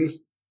meetings,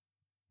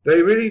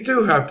 they really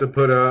do have to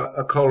put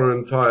a collar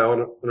and tie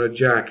on and a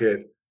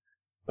jacket.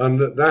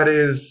 And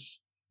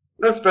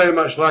that's very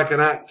much like an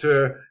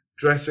actor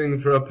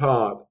dressing for a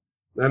part.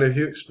 And if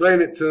you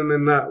explain it to them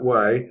in that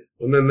way,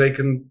 and then they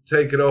can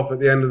take it off at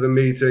the end of the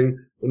meeting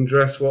and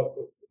dress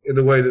in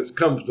a way that's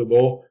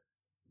comfortable,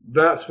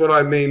 that's what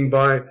I mean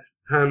by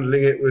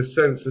handling it with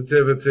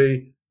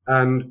sensitivity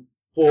and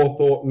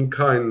forethought and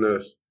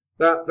kindness.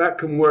 That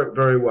can work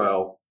very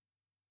well.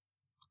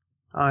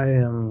 I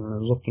am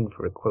looking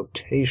for a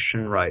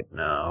quotation right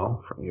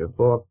now from your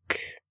book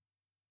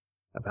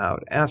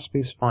about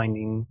Aspie's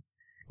finding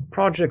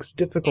projects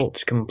difficult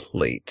to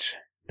complete.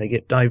 They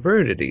get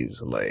diverted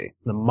easily.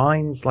 The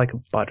mind's like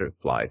a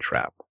butterfly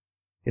trap.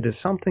 It is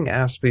something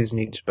Aspies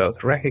need to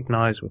both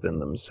recognize within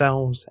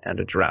themselves and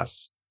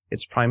address.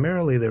 It's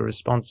primarily their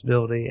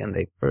responsibility, and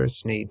they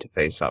first need to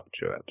face up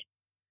to it.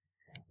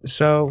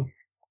 So,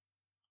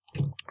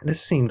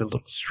 this seemed a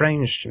little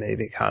strange to me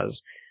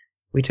because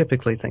we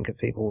typically think of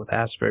people with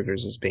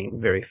Asperger's as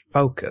being very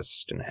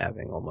focused and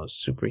having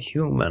almost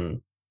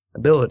superhuman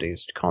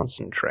abilities to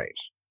concentrate.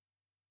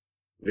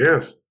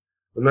 Yes,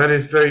 and that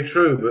is very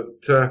true,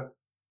 but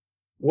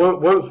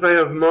once they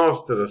have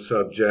mastered a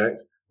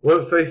subject,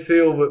 once they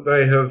feel that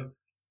they have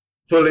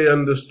fully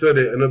understood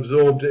it and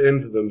absorbed it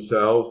into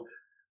themselves,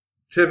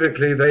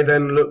 typically they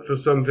then look for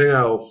something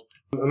else.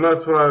 And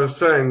that's what I was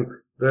saying,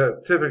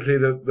 that typically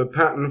the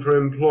pattern for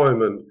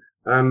employment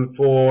and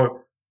for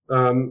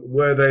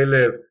where they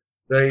live,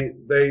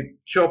 they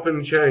chop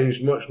and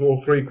change much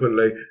more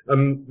frequently.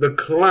 And the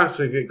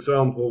classic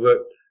example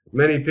that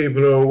many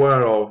people are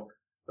aware of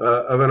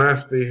an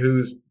Aspie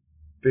whose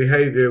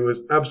behavior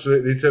was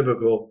absolutely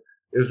typical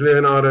is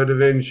Leonardo da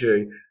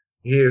Vinci.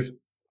 He is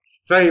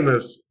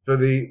famous for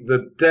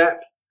the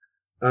depth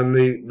and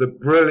the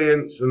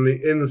brilliance and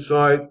the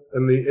insight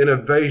and the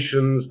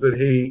innovations that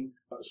he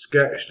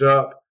sketched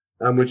up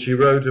and which he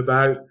wrote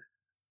about.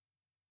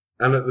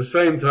 And at the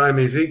same time,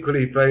 he's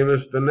equally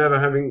famous for never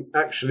having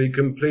actually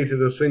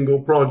completed a single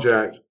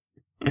project.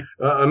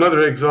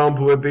 Another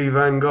example would be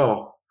Van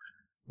Gogh,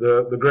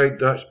 the great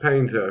Dutch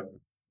painter,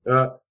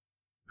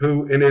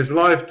 who in his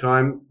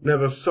lifetime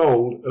never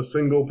sold a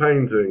single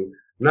painting.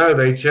 Now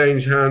they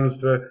change hands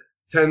for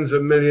tens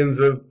of millions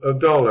of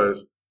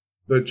dollars.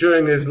 But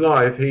during his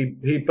life,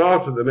 he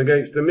bartered them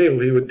against a meal.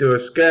 He would do a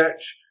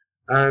sketch,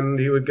 and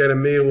he would get a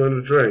meal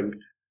and a drink.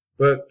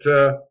 But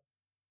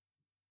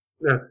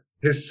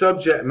his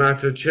subject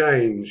matter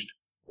changed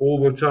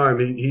all the time.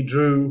 He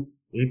drew,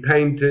 he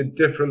painted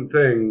different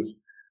things.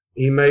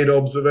 He made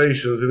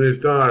observations in his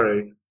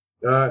diary.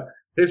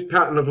 His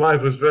pattern of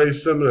life was very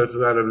similar to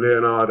that of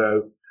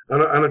Leonardo.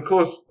 And of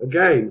course,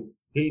 again,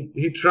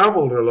 he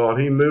traveled a lot.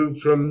 He moved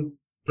from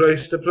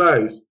place to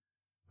place.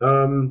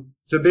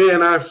 To be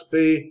an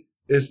Aspie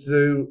is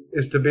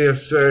to be a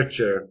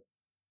searcher.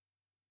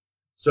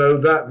 So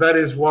that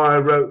is why I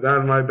wrote that,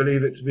 and I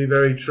believe it to be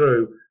very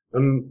true.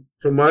 And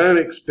from my own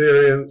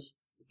experience,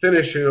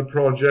 finishing a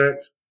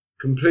project,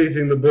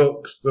 completing the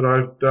books that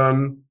I've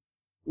done,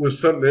 was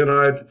something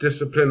I had to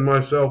discipline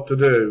myself to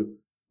do.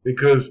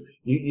 Because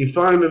you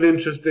find an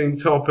interesting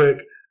topic,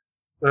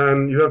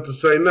 and you have to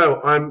say,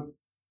 no,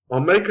 I'll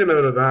make a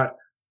note of that.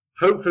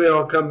 Hopefully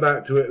I'll come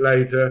back to it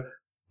later,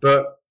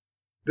 but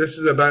this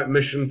is about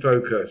mission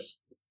focus.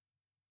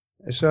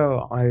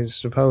 So I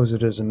suppose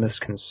it is a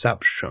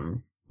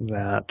misconception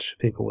that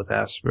people with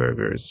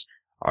Asperger's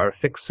are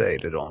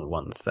fixated on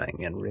one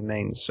thing and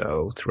remain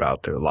so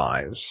throughout their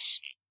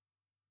lives.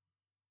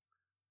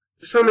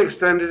 To some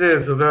extent it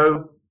is,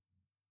 although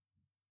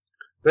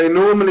they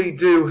normally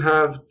do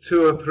have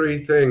 2 or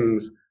 3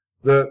 things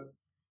that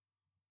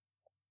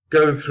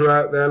go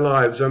throughout their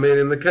lives. I mean,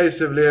 in the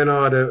case of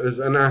Leonardo, it was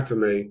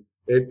anatomy.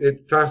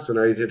 It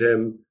fascinated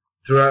him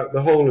throughout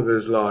the whole of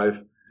his life.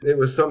 It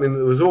was something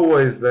that was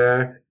always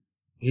there.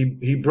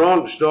 He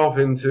branched off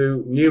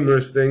into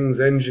numerous things: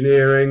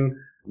 engineering,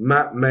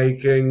 map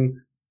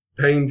making,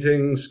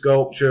 painting,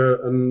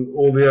 sculpture, and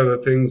all the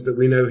other things that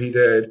we know he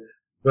did.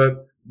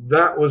 But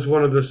that was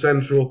one of the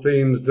central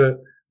themes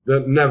that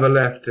never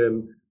left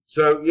him.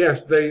 So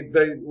yes,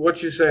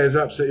 what you say is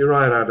absolutely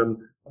right, Adam.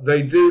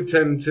 They do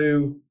tend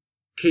to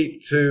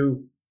keep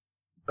to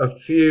a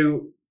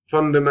few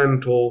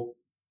fundamental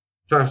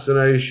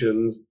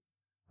fascinations,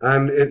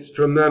 and it's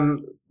from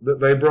them that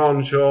they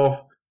branch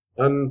off,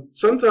 and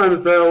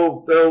sometimes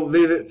they'll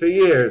leave it for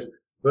years,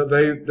 but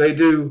they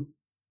do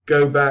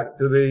go back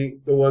to the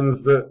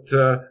ones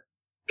that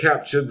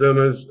captured them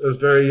as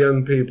very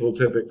young people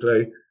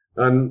typically.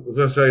 And as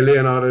I say,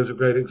 Leonardo is a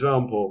great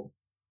example.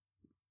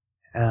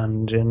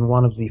 And in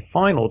one of the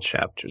final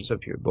chapters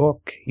of your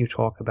book, you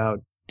talk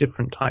about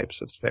different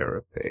types of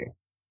therapy.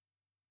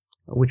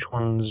 Which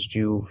ones do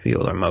you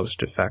feel are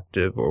most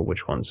effective, or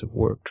which ones have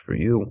worked for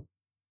you?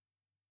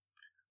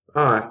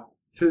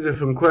 2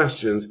 different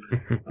questions.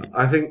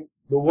 I think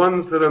the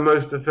ones that are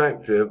most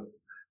effective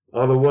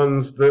are the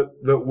ones that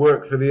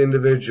work for the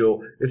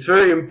individual. It's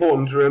very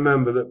important to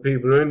remember that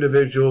people are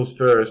individuals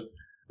first,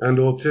 and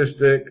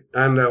autistic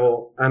and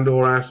or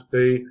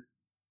Aspie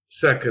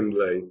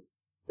secondly.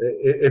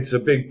 It's a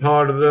big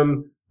part of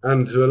them,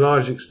 and to a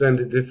large extent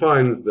it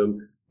defines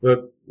them.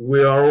 But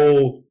we are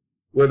all,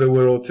 whether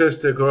we're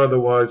autistic or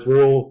otherwise,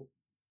 we're all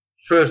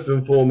first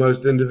and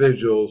foremost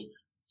individuals.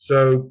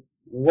 So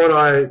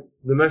the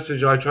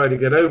message I try to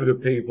get over to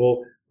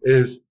people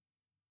is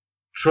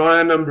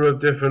try a number of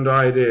different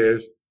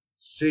ideas,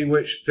 see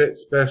which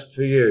fits best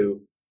for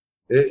you.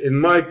 In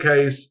my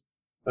case,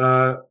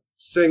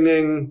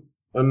 singing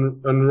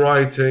and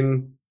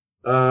writing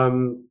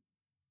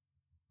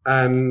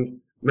and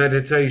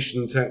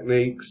meditation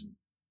techniques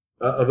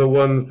are the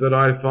ones that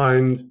I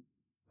find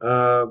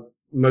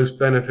most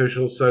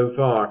beneficial so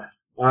far.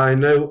 I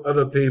know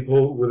other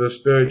people with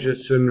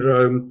Asperger's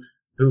syndrome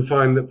who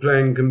find that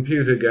playing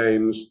computer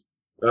games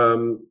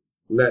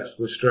lets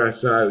the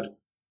stress out.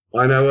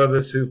 I know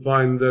others who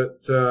find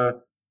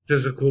that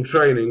physical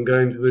training,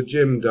 going to the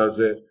gym, does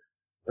it.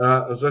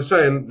 As I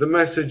say, and the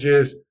message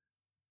is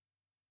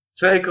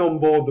take on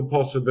board the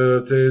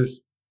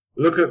possibilities,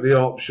 look at the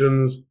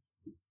options,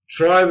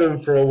 try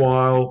them for a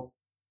while,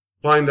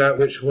 find out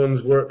which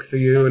ones work for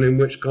you and in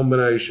which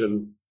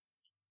combination.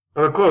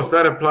 And of course,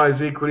 that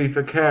applies equally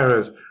for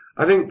carers.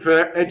 I think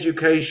for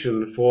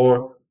education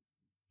for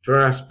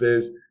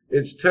Asperger's,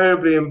 it's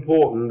terribly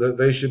important that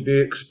they should be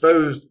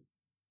exposed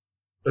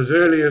as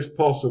early as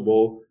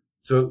possible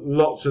to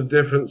lots of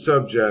different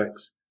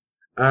subjects.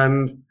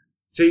 And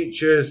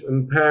teachers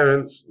and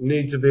parents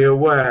need to be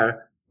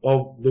aware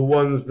of the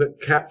ones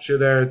that capture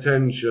their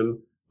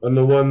attention and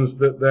the ones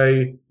that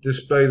they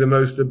display the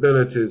most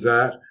abilities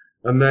at.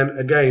 And then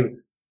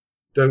again,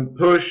 don't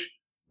push,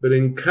 but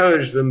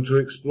encourage them to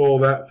explore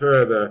that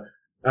further.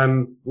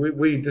 And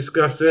we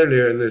discussed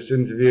earlier in this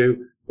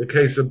interview the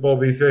case of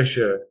Bobby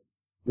Fischer.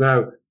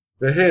 Now,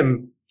 for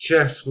him,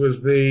 chess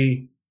was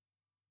the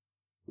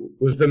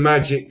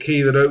magic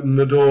key that opened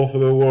the door for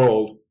the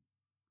world,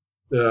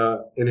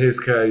 in his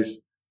case.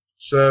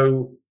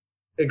 So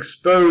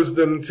expose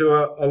them to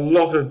a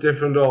lot of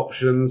different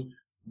options,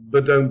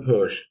 but don't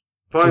push.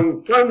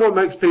 Find what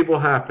makes people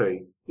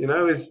happy,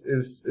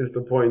 is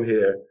the point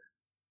here.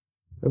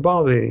 For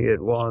Bobby,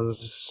 it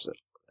was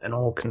an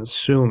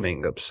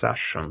all-consuming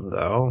obsession,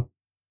 though.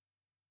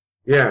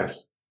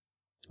 Yes.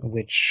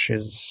 Which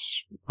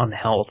is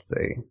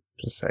unhealthy,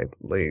 to say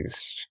the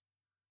least.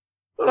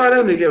 Well, I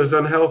don't think it was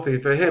unhealthy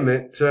for him.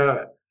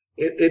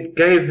 It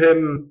gave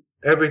him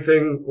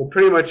everything, or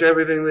pretty much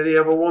everything that he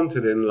ever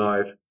wanted in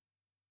life.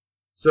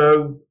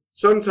 So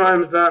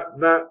sometimes that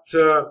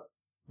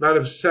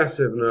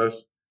obsessiveness,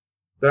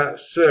 that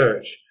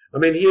search. I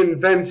mean, he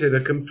invented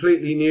a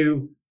completely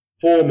new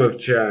form of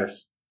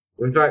chess.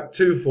 In fact,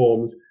 two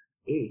forms.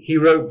 He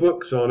wrote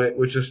books on it,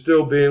 which are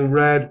still being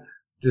read,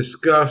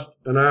 discussed,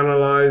 and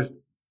analysed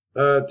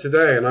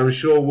today, and I'm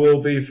sure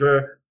will be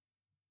for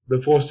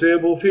the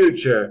foreseeable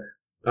future.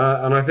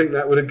 And I think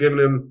that would have given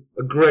him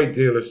a great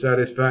deal of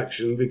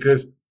satisfaction,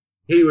 because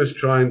he was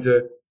trying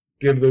to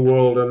give the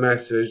world a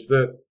message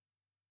that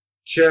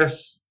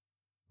chess,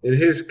 in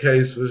his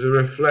case, was a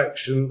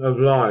reflection of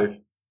life.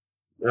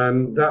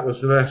 And that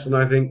was the lesson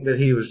I think that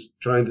he was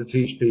trying to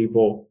teach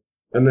people.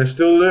 And they're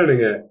still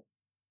learning it.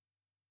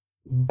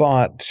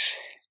 But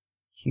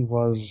he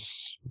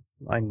was,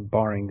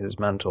 barring his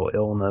mental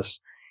illness,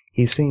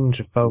 he seemed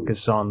to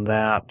focus on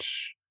that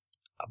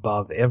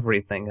above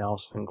everything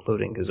else,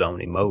 including his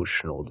own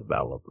emotional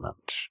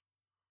development.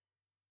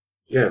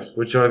 Yes,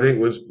 which I think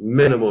was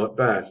minimal at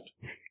best.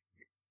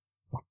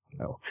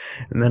 No,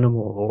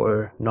 minimal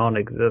or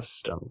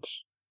non-existent.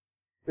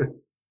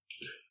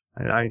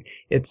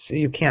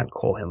 You can't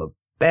call him a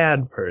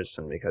bad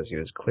person because he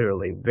was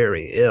clearly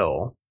very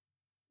ill.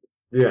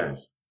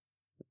 Yes.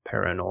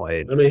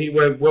 Paranoid. I mean, he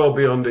went well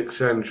beyond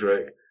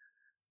eccentric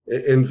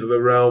into the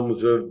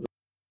realms of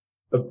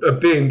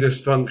being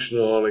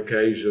dysfunctional on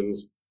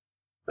occasions.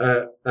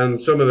 And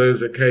some of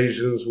those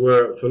occasions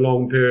were for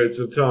long periods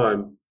of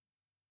time.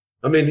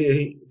 I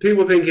mean,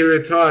 people think he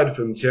retired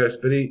from chess,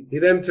 but he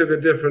then took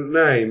a different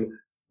name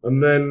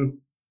and then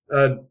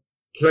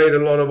played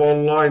a lot of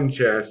online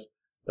chess.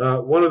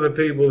 One of the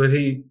people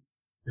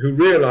who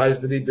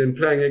realized that he'd been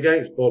playing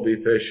against Bobby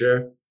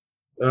Fischer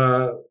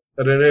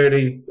at an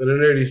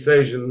early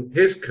stage in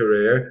his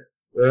career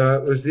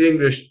was the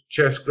English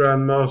chess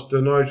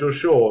grandmaster Nigel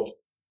Short.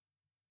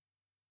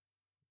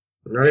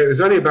 And it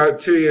was only about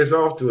 2 years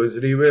afterwards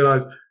that he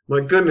realized, my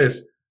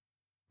goodness,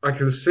 I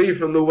can see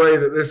from the way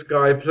that this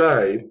guy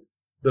played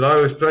that I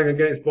was playing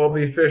against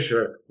Bobby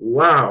Fischer.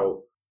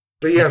 Wow.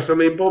 But yes, I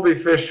mean,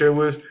 Bobby Fischer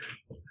was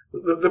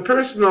the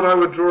person that I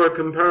would draw a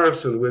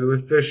comparison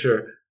with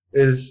Fischer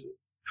is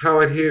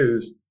Howard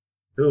Hughes,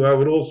 who I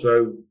would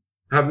also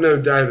have no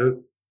doubt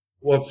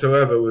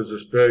whatsoever was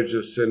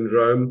Asperger's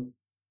syndrome,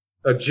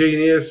 a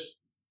genius,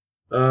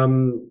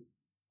 an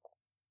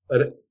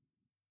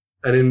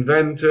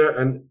inventor,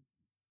 an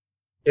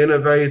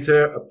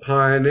innovator, a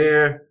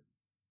pioneer,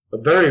 a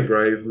very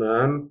brave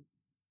man,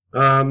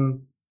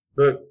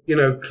 but,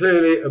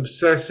 clearly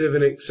obsessive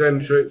and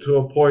eccentric to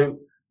a point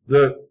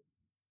that,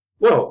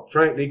 well,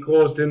 frankly,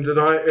 caused him to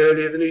die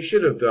earlier than he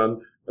should have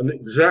done, and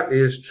exactly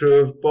is true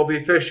of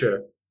Bobby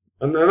Fischer.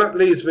 And that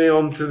leads me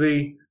on to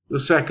the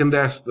second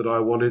S that I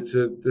wanted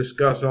to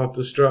discuss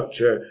after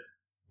structure,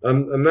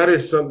 and that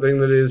is something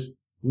that is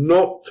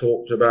not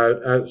talked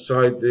about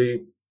outside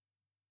the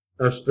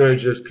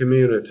Asperger's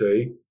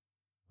community,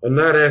 and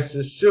that S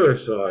is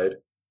suicide.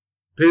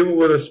 People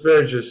with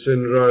Asperger's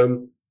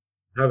syndrome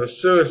have a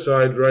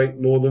suicide rate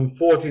more than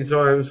 40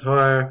 times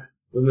higher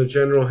than the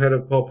general head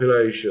of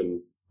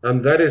population,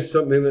 and that is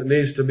something that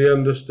needs to be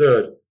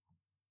understood.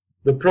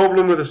 The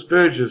problem with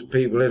Asperger's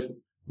people is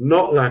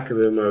not lack of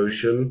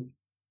emotion,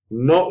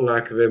 not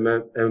lack of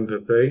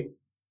empathy.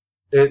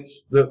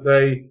 It's that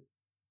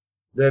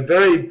they're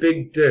very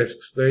big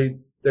discs. They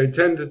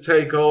tend to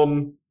take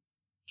on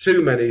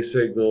too many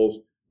signals,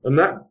 and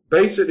that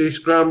basically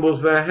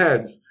scrambles their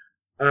heads.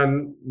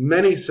 And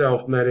many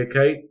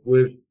self-medicate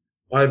with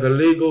either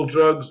legal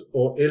drugs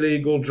or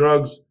illegal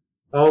drugs,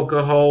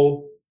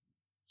 alcohol,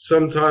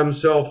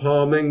 sometimes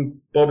self-harming.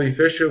 Bobby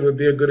Fischer would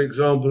be a good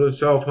example of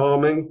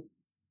self-harming.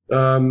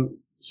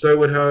 So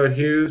would Howard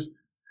Hughes.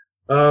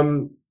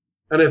 And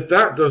if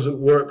that doesn't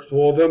work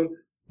for them,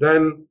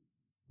 then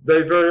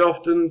they very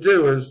often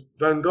do, as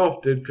Van Gogh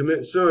did,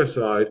 commit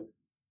suicide.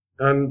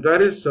 And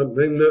that is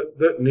something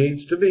that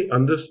needs to be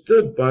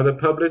understood by the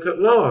public at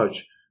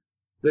large.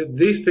 That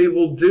these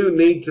people do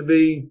need to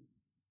be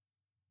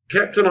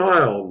kept an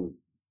eye on.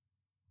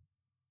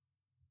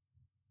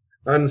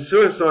 And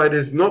suicide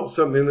is not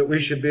something that we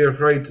should be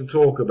afraid to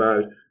talk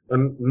about.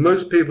 And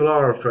most people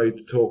are afraid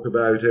to talk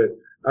about it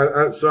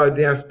outside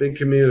the Aspie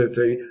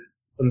community.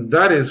 And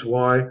that is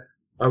why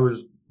I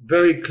was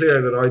very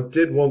clear that I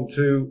did want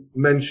to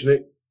mention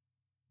it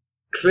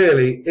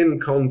clearly in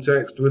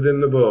context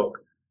within the book,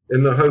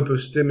 in the hope of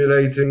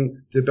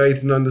stimulating debate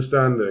and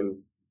understanding.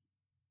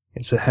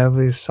 It's a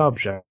heavy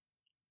subject.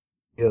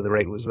 Yeah, the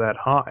rate was that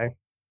high.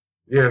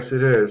 Yes,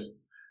 it is.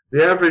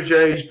 The average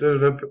age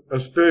that a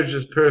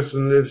Asperger's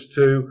person lives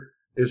to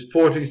is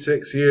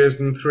 46 years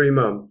and 3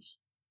 months.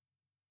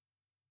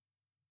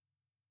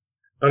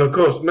 And of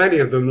course, many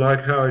of them,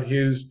 like Howard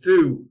Hughes,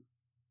 do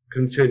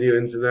continue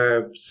into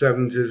their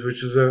 70s,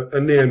 which is a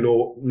near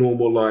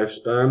normal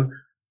lifespan.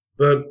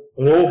 But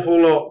an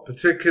awful lot,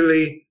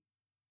 particularly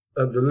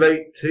at the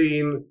late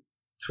teen,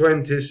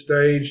 20s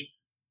stage,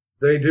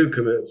 they do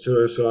commit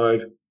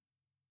suicide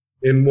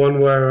in one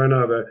way or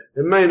another.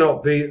 It may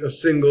not be a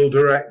single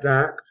direct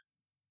act,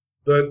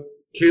 but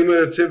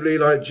cumulatively,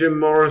 like Jim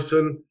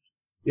Morrison,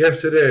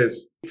 yes, it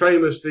is. He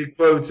famously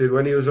quoted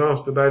when he was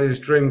asked about his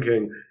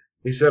drinking,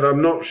 he said,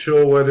 "I'm not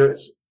sure whether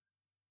it's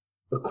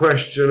a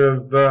question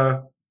of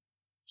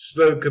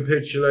slow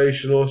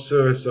capitulation or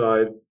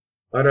suicide.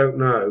 I don't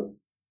know."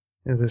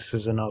 This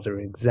is another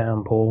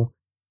example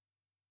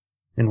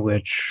in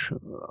which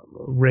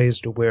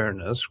raised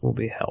awareness will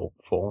be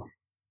helpful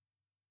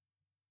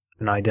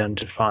in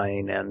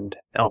identifying and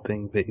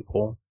helping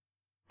people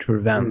to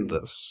prevent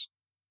this.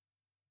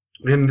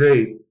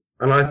 Indeed.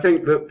 And I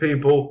think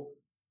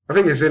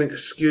it's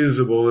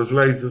inexcusable as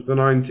late as the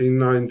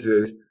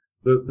 1990s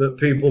that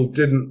people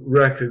didn't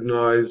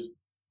recognize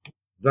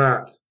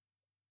that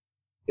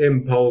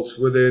impulse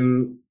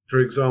within, for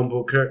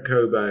example, Kurt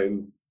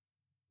Cobain.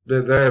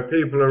 That there are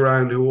people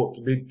around who ought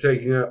to be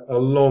taking a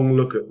long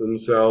look at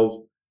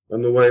themselves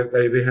and the way that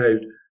they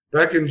behaved.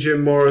 Back in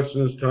Jim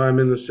Morrison's time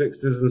in the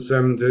 60s and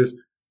 70s,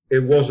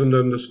 it wasn't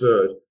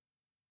understood.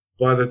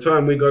 By the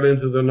time we got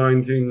into the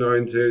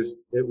 1990s,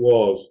 it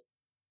was.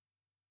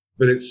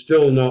 But it's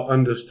still not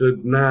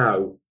understood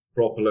now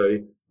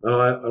properly.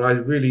 And I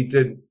really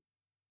did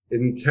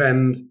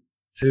intend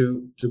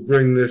to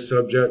bring this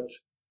subject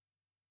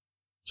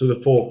to the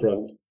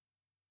forefront.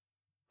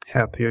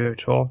 Happier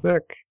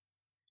topic.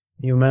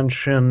 You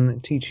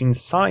mentioned teaching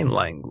sign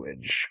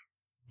language,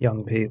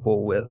 young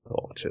people with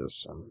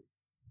autism.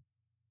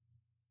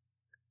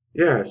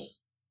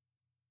 Yes,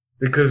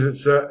 because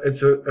it's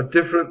a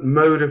different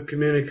mode of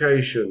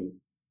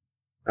communication,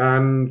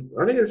 and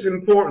I think it's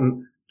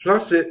important.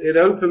 Plus, it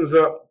opens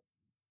up,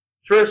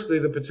 firstly,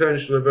 the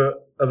potential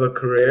of a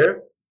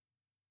career.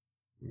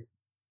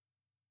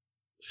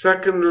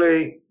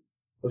 Secondly,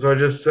 as I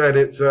just said,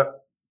 it's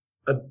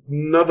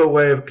another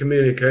way of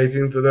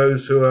communicating for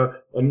those who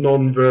are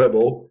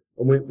non-verbal.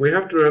 And we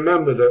have to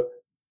remember that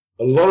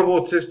a lot of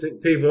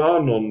autistic people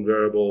are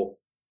non-verbal.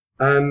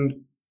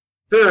 And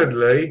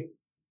thirdly,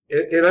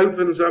 it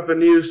opens up a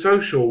new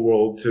social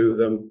world to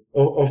them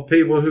of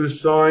people who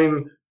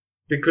sign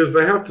because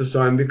they have to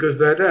sign because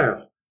they're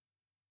deaf.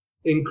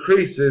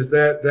 Increases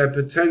their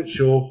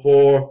potential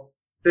for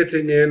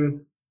fitting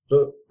in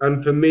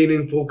and for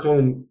meaningful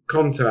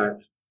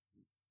contact.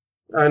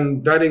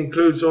 And that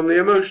includes on the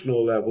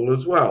emotional level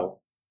as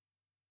well.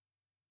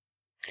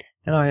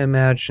 And I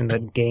imagine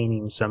that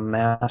gaining some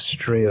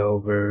mastery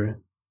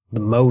over the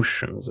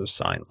motions of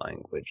sign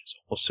language is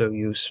also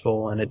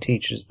useful, and it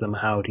teaches them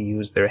how to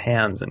use their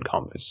hands in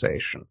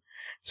conversation,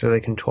 so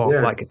they can talk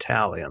like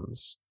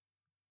Italians.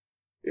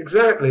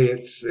 Exactly.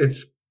 It's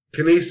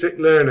kinesic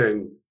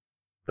learning.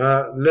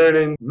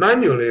 Learning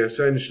manually,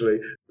 essentially.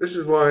 This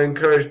is why I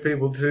encourage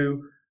people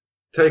to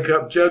take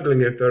up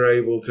juggling if they're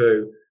able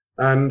to.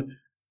 And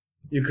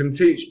you can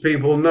teach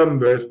people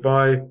numbers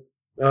by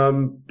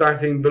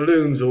batting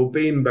balloons or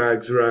bean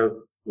bags around.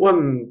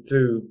 1,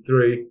 2,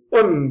 3,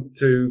 1,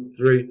 2,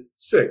 3,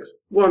 6,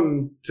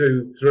 1,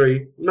 2,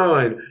 3,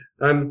 9.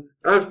 And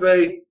as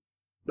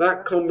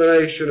that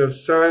combination of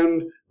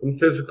sound and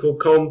physical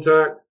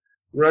contact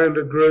around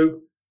a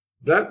group,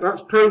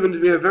 that's proven to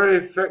be a very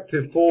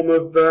effective form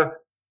of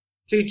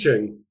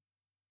teaching.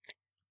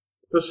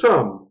 For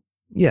some.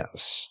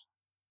 Yes.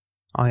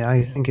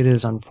 I think it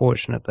is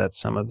unfortunate that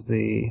some of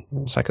the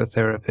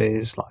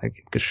psychotherapies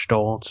like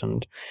Gestalt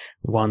and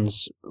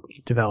ones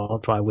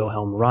developed by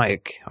Wilhelm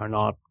Reich are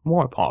not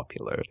more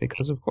popular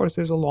because, of course,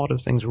 there's a lot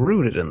of things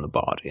rooted in the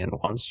body, and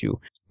once you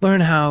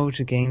learn how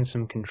to gain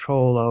some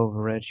control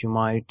over it, you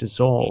might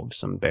dissolve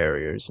some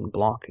barriers and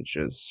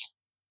blockages.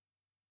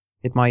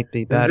 It might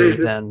be better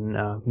Indeed.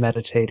 than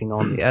meditating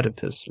on the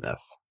Oedipus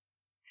myth.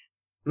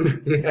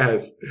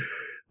 Yes.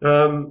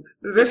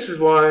 This is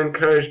why I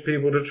encourage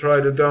people to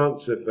try to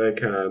dance if they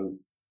can.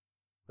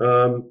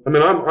 I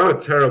mean, I'm a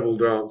terrible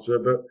dancer,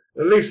 but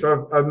at least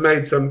I've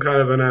made some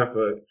kind of an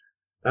effort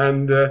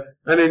and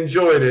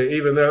enjoyed it,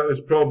 even though it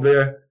was probably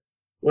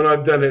when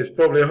I've done it, it's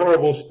probably a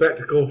horrible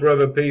spectacle for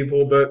other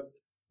people, but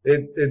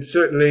it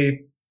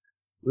certainly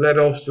lets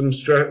off some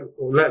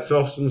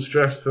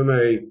stress for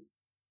me,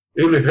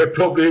 even if it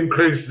probably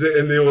increases it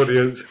in the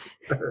audience.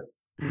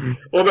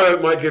 Although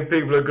it might give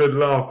people a good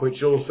laugh,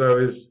 which also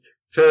is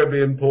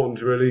terribly important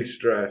to release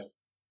stress.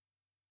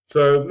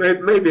 So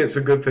maybe it's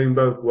a good thing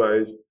both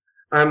ways.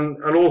 And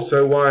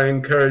also why I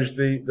encourage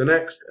the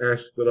next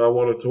S that I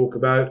want to talk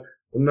about,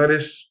 and that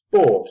is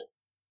sport.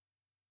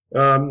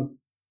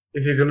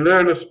 If you can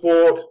learn a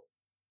sport,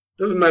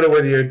 doesn't matter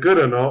whether you're good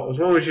or not, as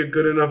long as you're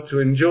good enough to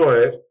enjoy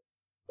it,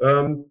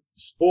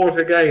 sport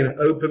again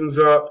opens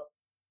up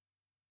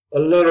a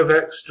lot of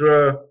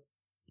extra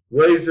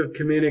ways of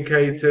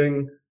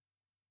communicating.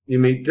 You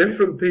meet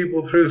different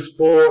people through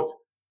sport.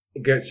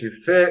 It gets you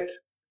fit,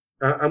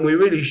 and we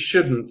really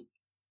shouldn't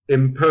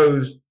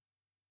impose,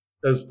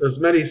 as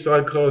many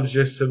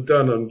psychologists have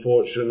done,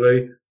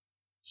 unfortunately,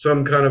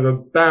 some kind of a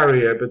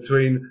barrier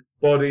between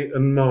body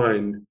and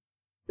mind.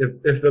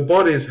 If the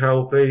body's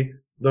healthy,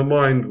 the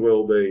mind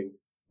will be.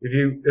 If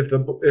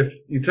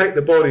you take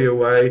the body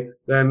away,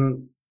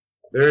 then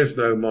there is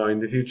no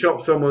mind. If you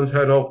chop someone's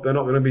head off, they're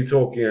not going to be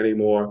talking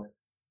anymore,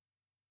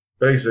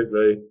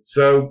 basically.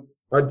 So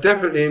I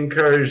definitely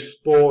encourage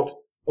sport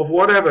of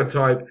whatever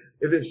type.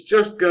 If it's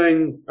just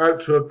going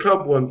out to a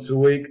club once a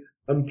week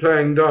and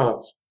playing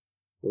darts,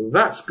 well,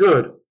 that's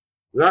good.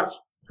 That's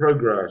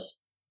progress.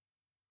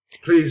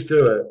 Please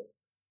do it.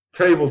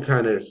 Table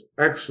tennis,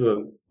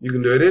 excellent. You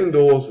can do it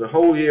indoors the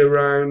whole year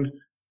round.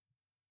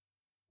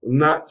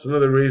 And that's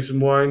another reason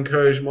why I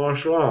encourage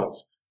martial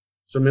arts.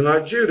 Something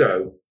like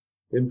judo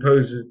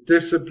imposes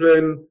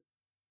discipline,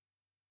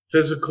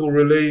 physical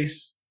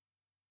release,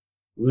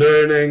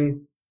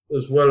 learning,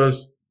 as well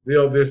as the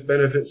obvious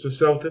benefits of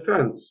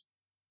self-defense.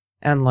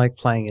 And like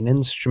playing an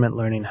instrument,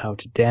 learning how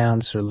to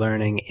dance, or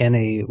learning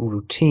any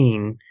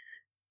routine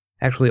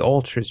actually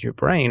alters your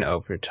brain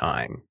over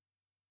time.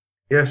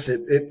 Yes, it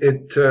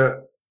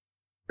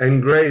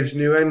engraves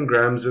new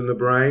engrams in the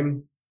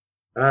brain,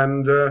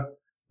 and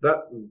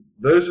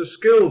those are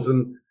skills,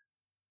 and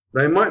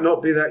they might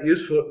not be that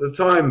useful at the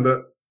time,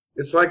 but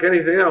it's like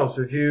anything else.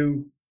 If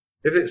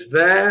it's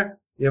there,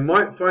 you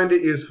might find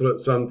it useful at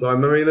some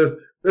time. I mean,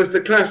 there's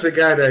the classic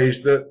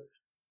adage that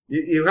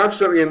you have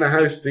something in the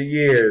house for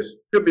years.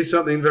 It could be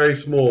something very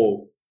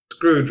small, a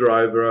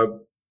screwdriver,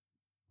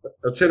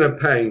 a tin of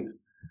paint,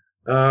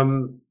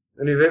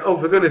 and you think, oh,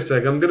 for goodness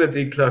sake, I'm going to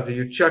declutter.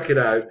 You chuck it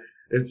out.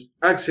 It's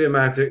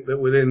axiomatic that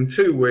within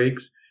 2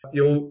 weeks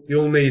you'll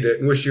need it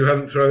and wish you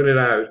hadn't thrown it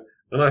out.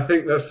 And I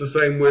think that's the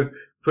same with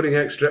putting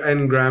extra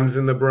engrams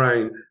in the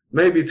brain.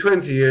 Maybe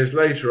 20 years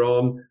later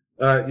on,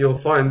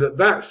 you'll find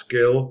that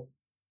skill,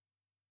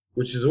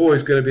 which is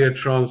always going to be a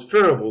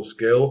transferable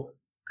skill,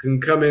 can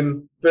come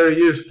in very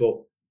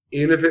useful,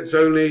 even if it's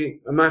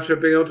only a matter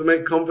of being able to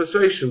make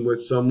conversation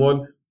with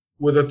someone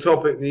with a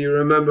topic that you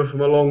remember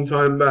from a long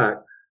time back.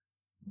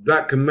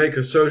 That can make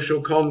a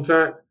social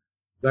contact,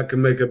 that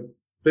can make a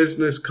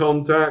business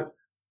contact,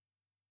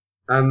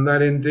 and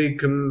that indeed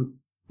can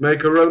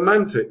make a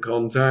romantic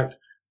contact,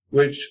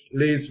 which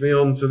leads me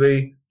on to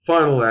the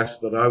final S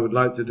that I would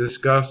like to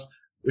discuss,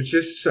 which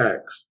is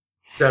sex.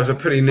 That was a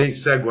pretty neat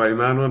segue,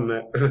 man, wasn't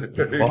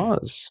it? It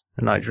was,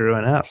 and I drew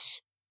an S.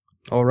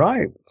 All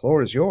right, the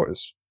floor is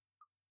yours.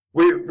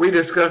 We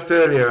discussed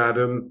earlier,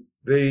 Adam,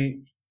 the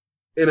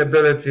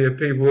inability of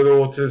people with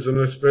autism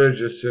or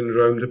Asperger's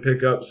syndrome to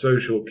pick up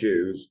social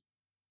cues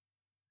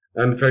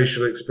and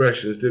facial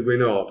expressions, did we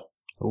not?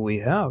 We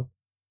have.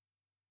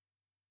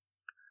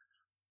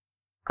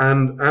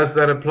 And as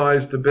that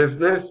applies to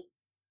business,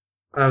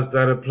 as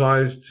that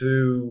applies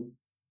to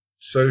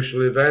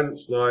social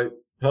events like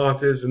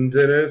parties and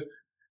dinners,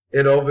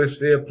 it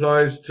obviously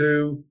applies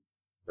to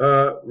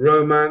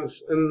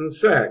romance and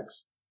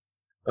sex.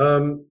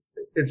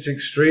 It's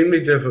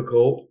extremely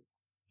difficult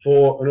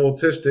for an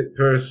autistic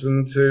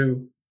person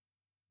to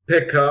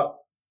pick up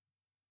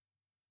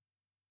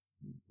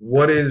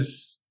what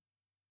is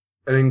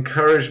an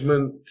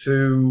encouragement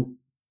to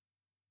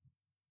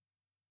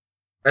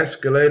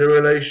escalate a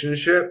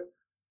relationship,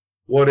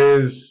 what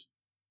is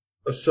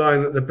a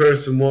sign that the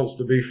person wants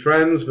to be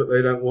friends but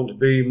they don't want to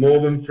be more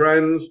than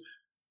friends,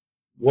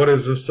 what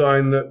is a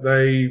sign that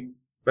they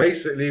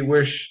basically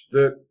wish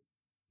that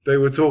they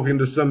were talking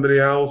to somebody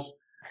else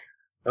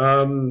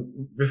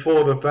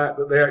before the fact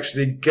that they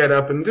actually get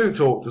up and do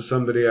talk to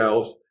somebody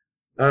else.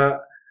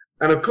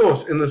 And of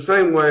course, in the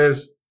same way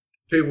as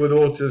people with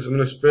autism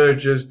and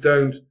Asperger's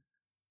don't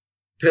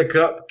pick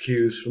up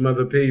cues from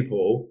other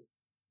people,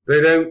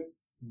 they don't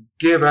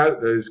give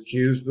out those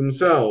cues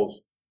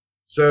themselves.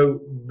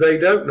 So they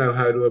don't know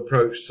how to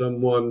approach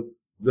someone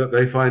that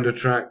they find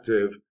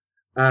attractive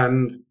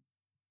and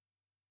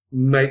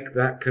make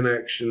that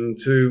connection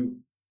to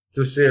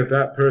see if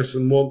that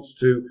person wants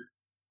to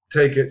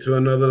take it to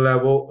another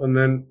level and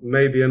then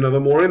maybe another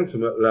more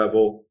intimate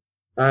level.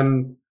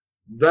 And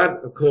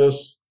that, of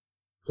course,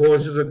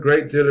 causes a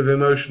great deal of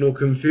emotional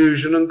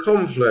confusion and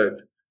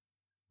conflict.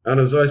 And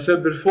as I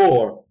said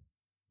before,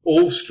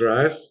 all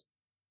stress,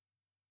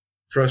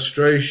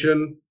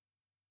 frustration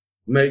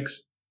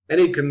makes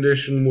any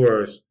condition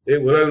worse.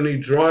 It will only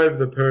drive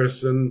the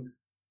person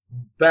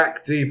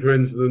back deeper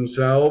into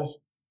themselves,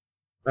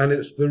 and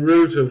it's the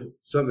root of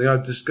something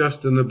I've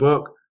discussed in the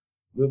book,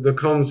 the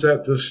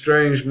concept of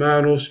strange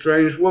man or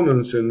strange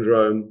woman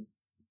syndrome.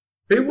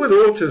 People with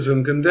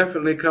autism can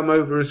definitely come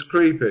over as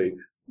creepy.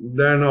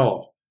 They're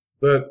not.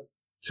 But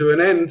to an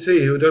NT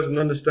who doesn't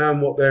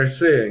understand what they're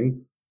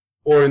seeing,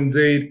 or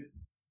indeed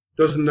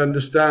doesn't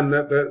understand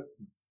that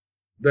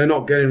they're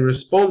not getting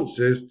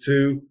responses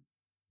to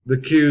the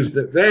cues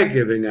that they're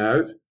giving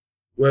out,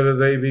 whether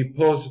they be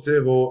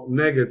positive or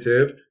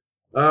negative,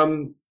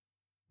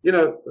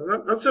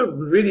 that's a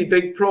really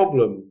big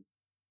problem.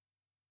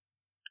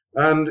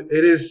 And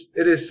it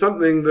is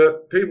something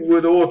that people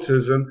with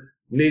autism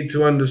need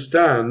to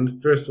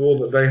understand, first of all,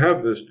 that they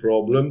have this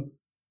problem,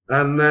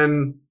 and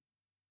then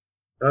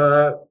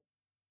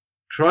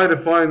try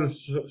to find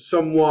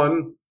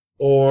someone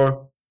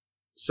or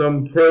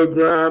some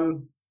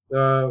program,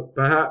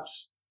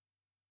 perhaps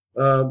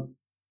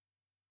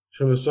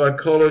from a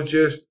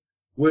psychologist,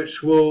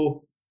 which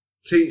will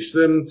teach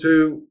them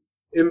to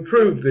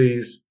improve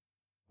these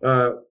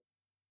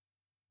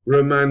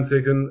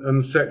romantic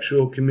and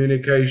sexual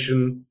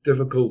communication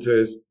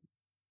difficulties.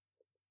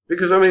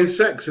 Because, I mean,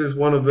 sex is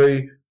one of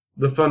the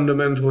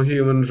fundamental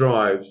human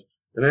drives,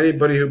 and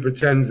anybody who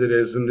pretends it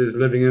isn't is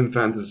living in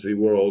fantasy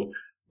world.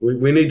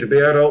 We need to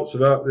be adults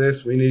about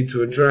this, we need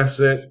to address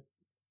it,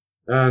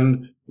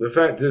 and the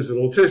fact is that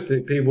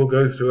autistic people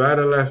go through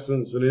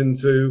adolescence and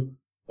into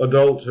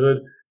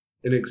adulthood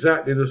in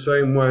exactly the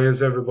same way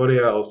as everybody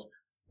else.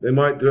 They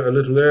might do it a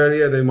little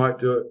earlier, they might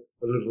do it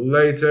a little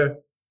later.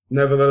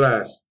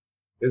 Nevertheless,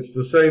 it's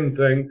the same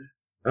thing.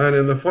 And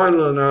in the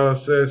final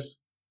analysis,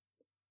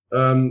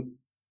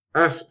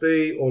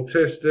 Aspie,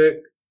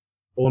 autistic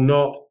or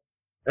not,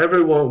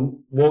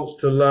 everyone wants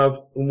to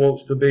love and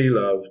wants to be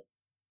loved.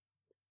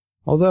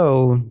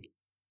 Although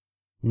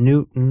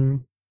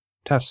Newton,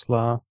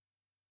 Tesla,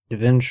 Da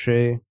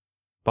Vinci,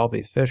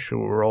 Bobby Fischer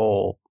were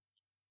all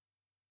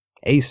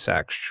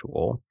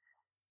asexual,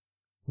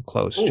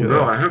 close to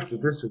no, it. I have to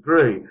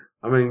disagree.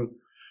 I mean,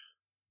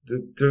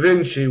 Da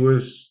Vinci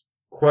was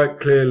quite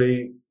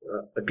clearly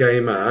a gay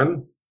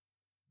man.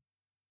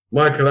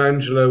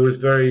 Michelangelo was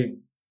very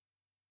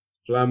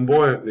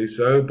flamboyantly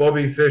so.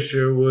 Bobby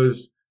Fischer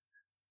was,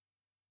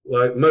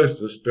 like most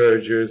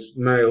Asperger's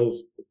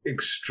males,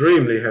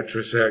 extremely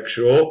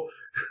heterosexual.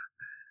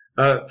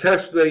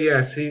 Tesla,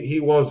 yes, he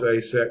was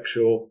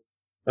asexual.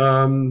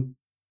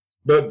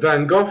 But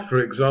Van Gogh,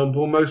 for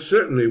example, most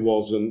certainly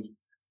wasn't.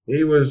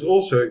 He was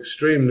also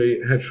extremely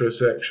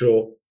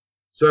heterosexual.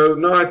 So,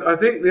 no, I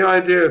think the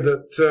idea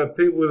that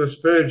people with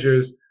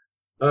Asperger's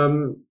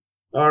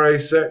are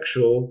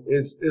asexual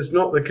is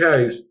not the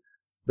case.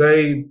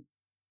 I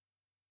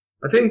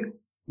think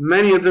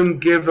many of them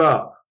give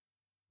up.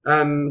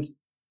 And,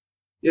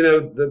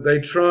 they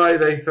try,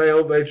 they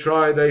fail, they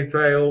try, they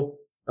fail.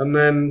 And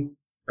then,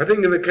 I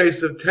think in the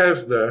case of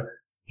Tesla,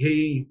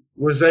 he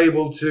was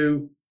able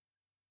to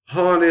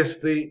harness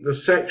the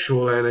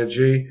sexual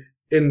energy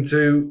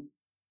into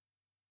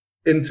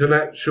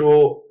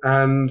intellectual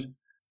and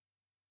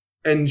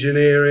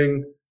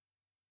engineering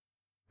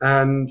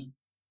and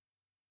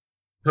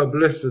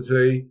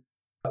publicity,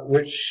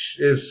 which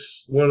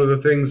is one of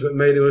the things that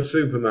made him a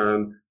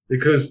Superman.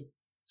 Because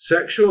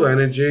sexual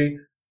energy,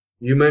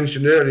 you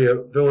mentioned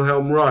earlier,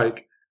 Wilhelm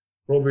Reich,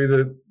 probably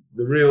the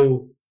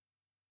real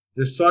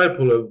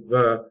disciple of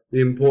the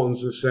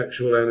importance of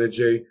sexual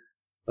energy,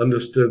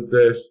 understood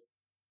this,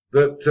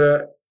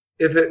 that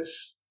if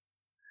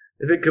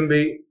it can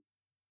be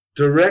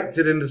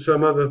directed into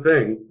some other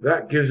thing,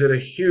 that gives it a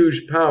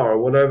huge power,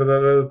 whatever that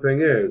other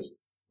thing is.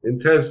 In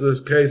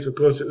Tesla's case, of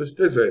course, it was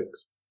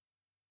physics.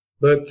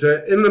 But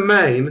in the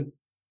main,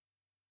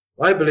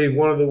 I believe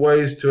one of the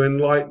ways to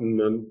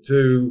enlightenment,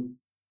 to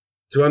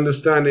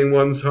understanding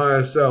one's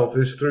higher self,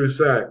 is through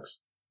sex.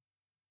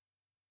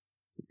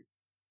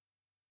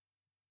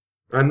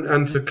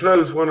 And to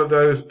close one of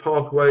those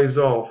pathways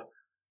off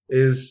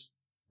is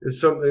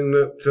something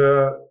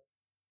that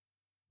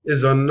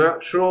is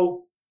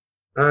unnatural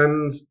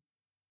and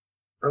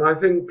I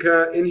think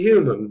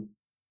inhuman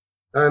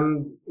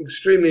and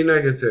extremely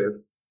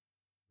negative.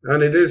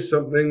 And it is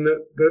something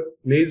that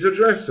needs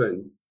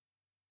addressing.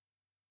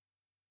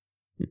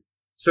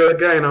 So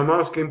again, I'm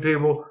asking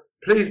people,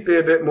 please be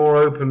a bit more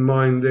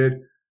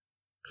open-minded.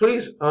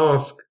 please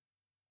ask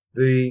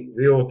the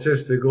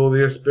autistic or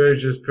the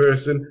Asperger's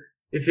person,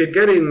 if you're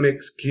getting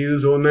mixed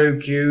cues or no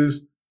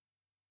cues,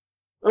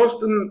 ask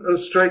them a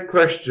straight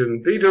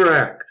question. Be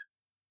direct.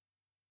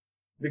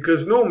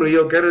 Because normally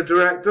you'll get a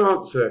direct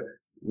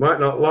answer. You might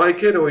not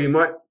like it, or you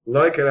might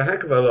like it a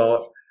heck of a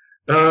lot.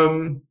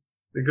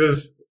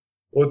 Because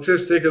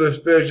autistic and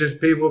Asperger's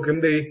people can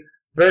be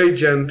very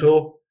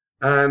gentle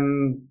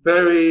and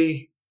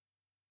very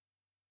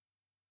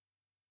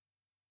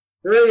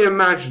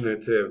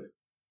imaginative,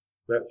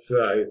 let's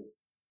say.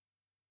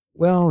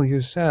 Well,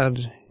 you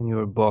said in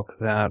your book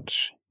that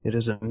it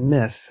is a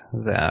myth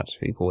that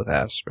people with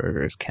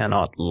Asperger's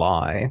cannot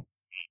lie.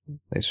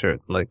 They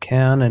certainly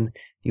can, and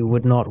you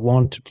would not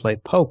want to play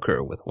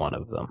poker with one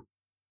of them.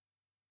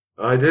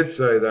 I did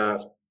say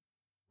that.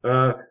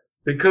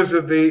 Because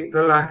of the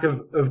lack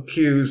of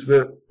cues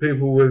that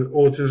people with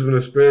autism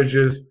and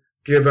Asperger's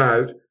give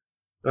out,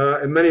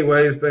 in many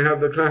ways they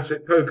have the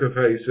classic poker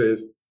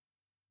faces.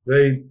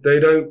 They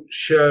don't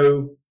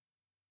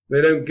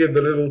give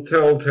the little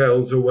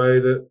telltales away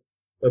that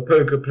a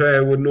poker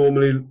player would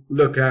normally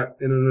look at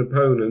in an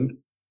opponent.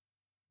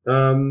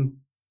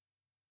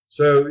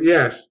 So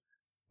yes,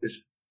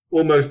 it's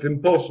almost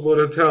impossible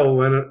to tell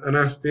when an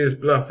Aspie is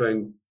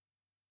bluffing.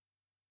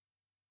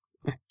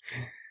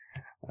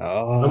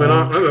 Oh. I mean,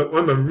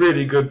 I'm a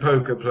really good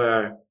poker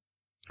player,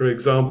 for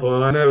example,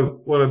 and I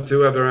know one or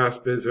two other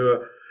Aspies who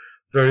are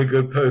very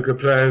good poker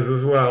players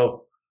as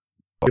well.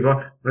 I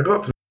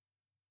got to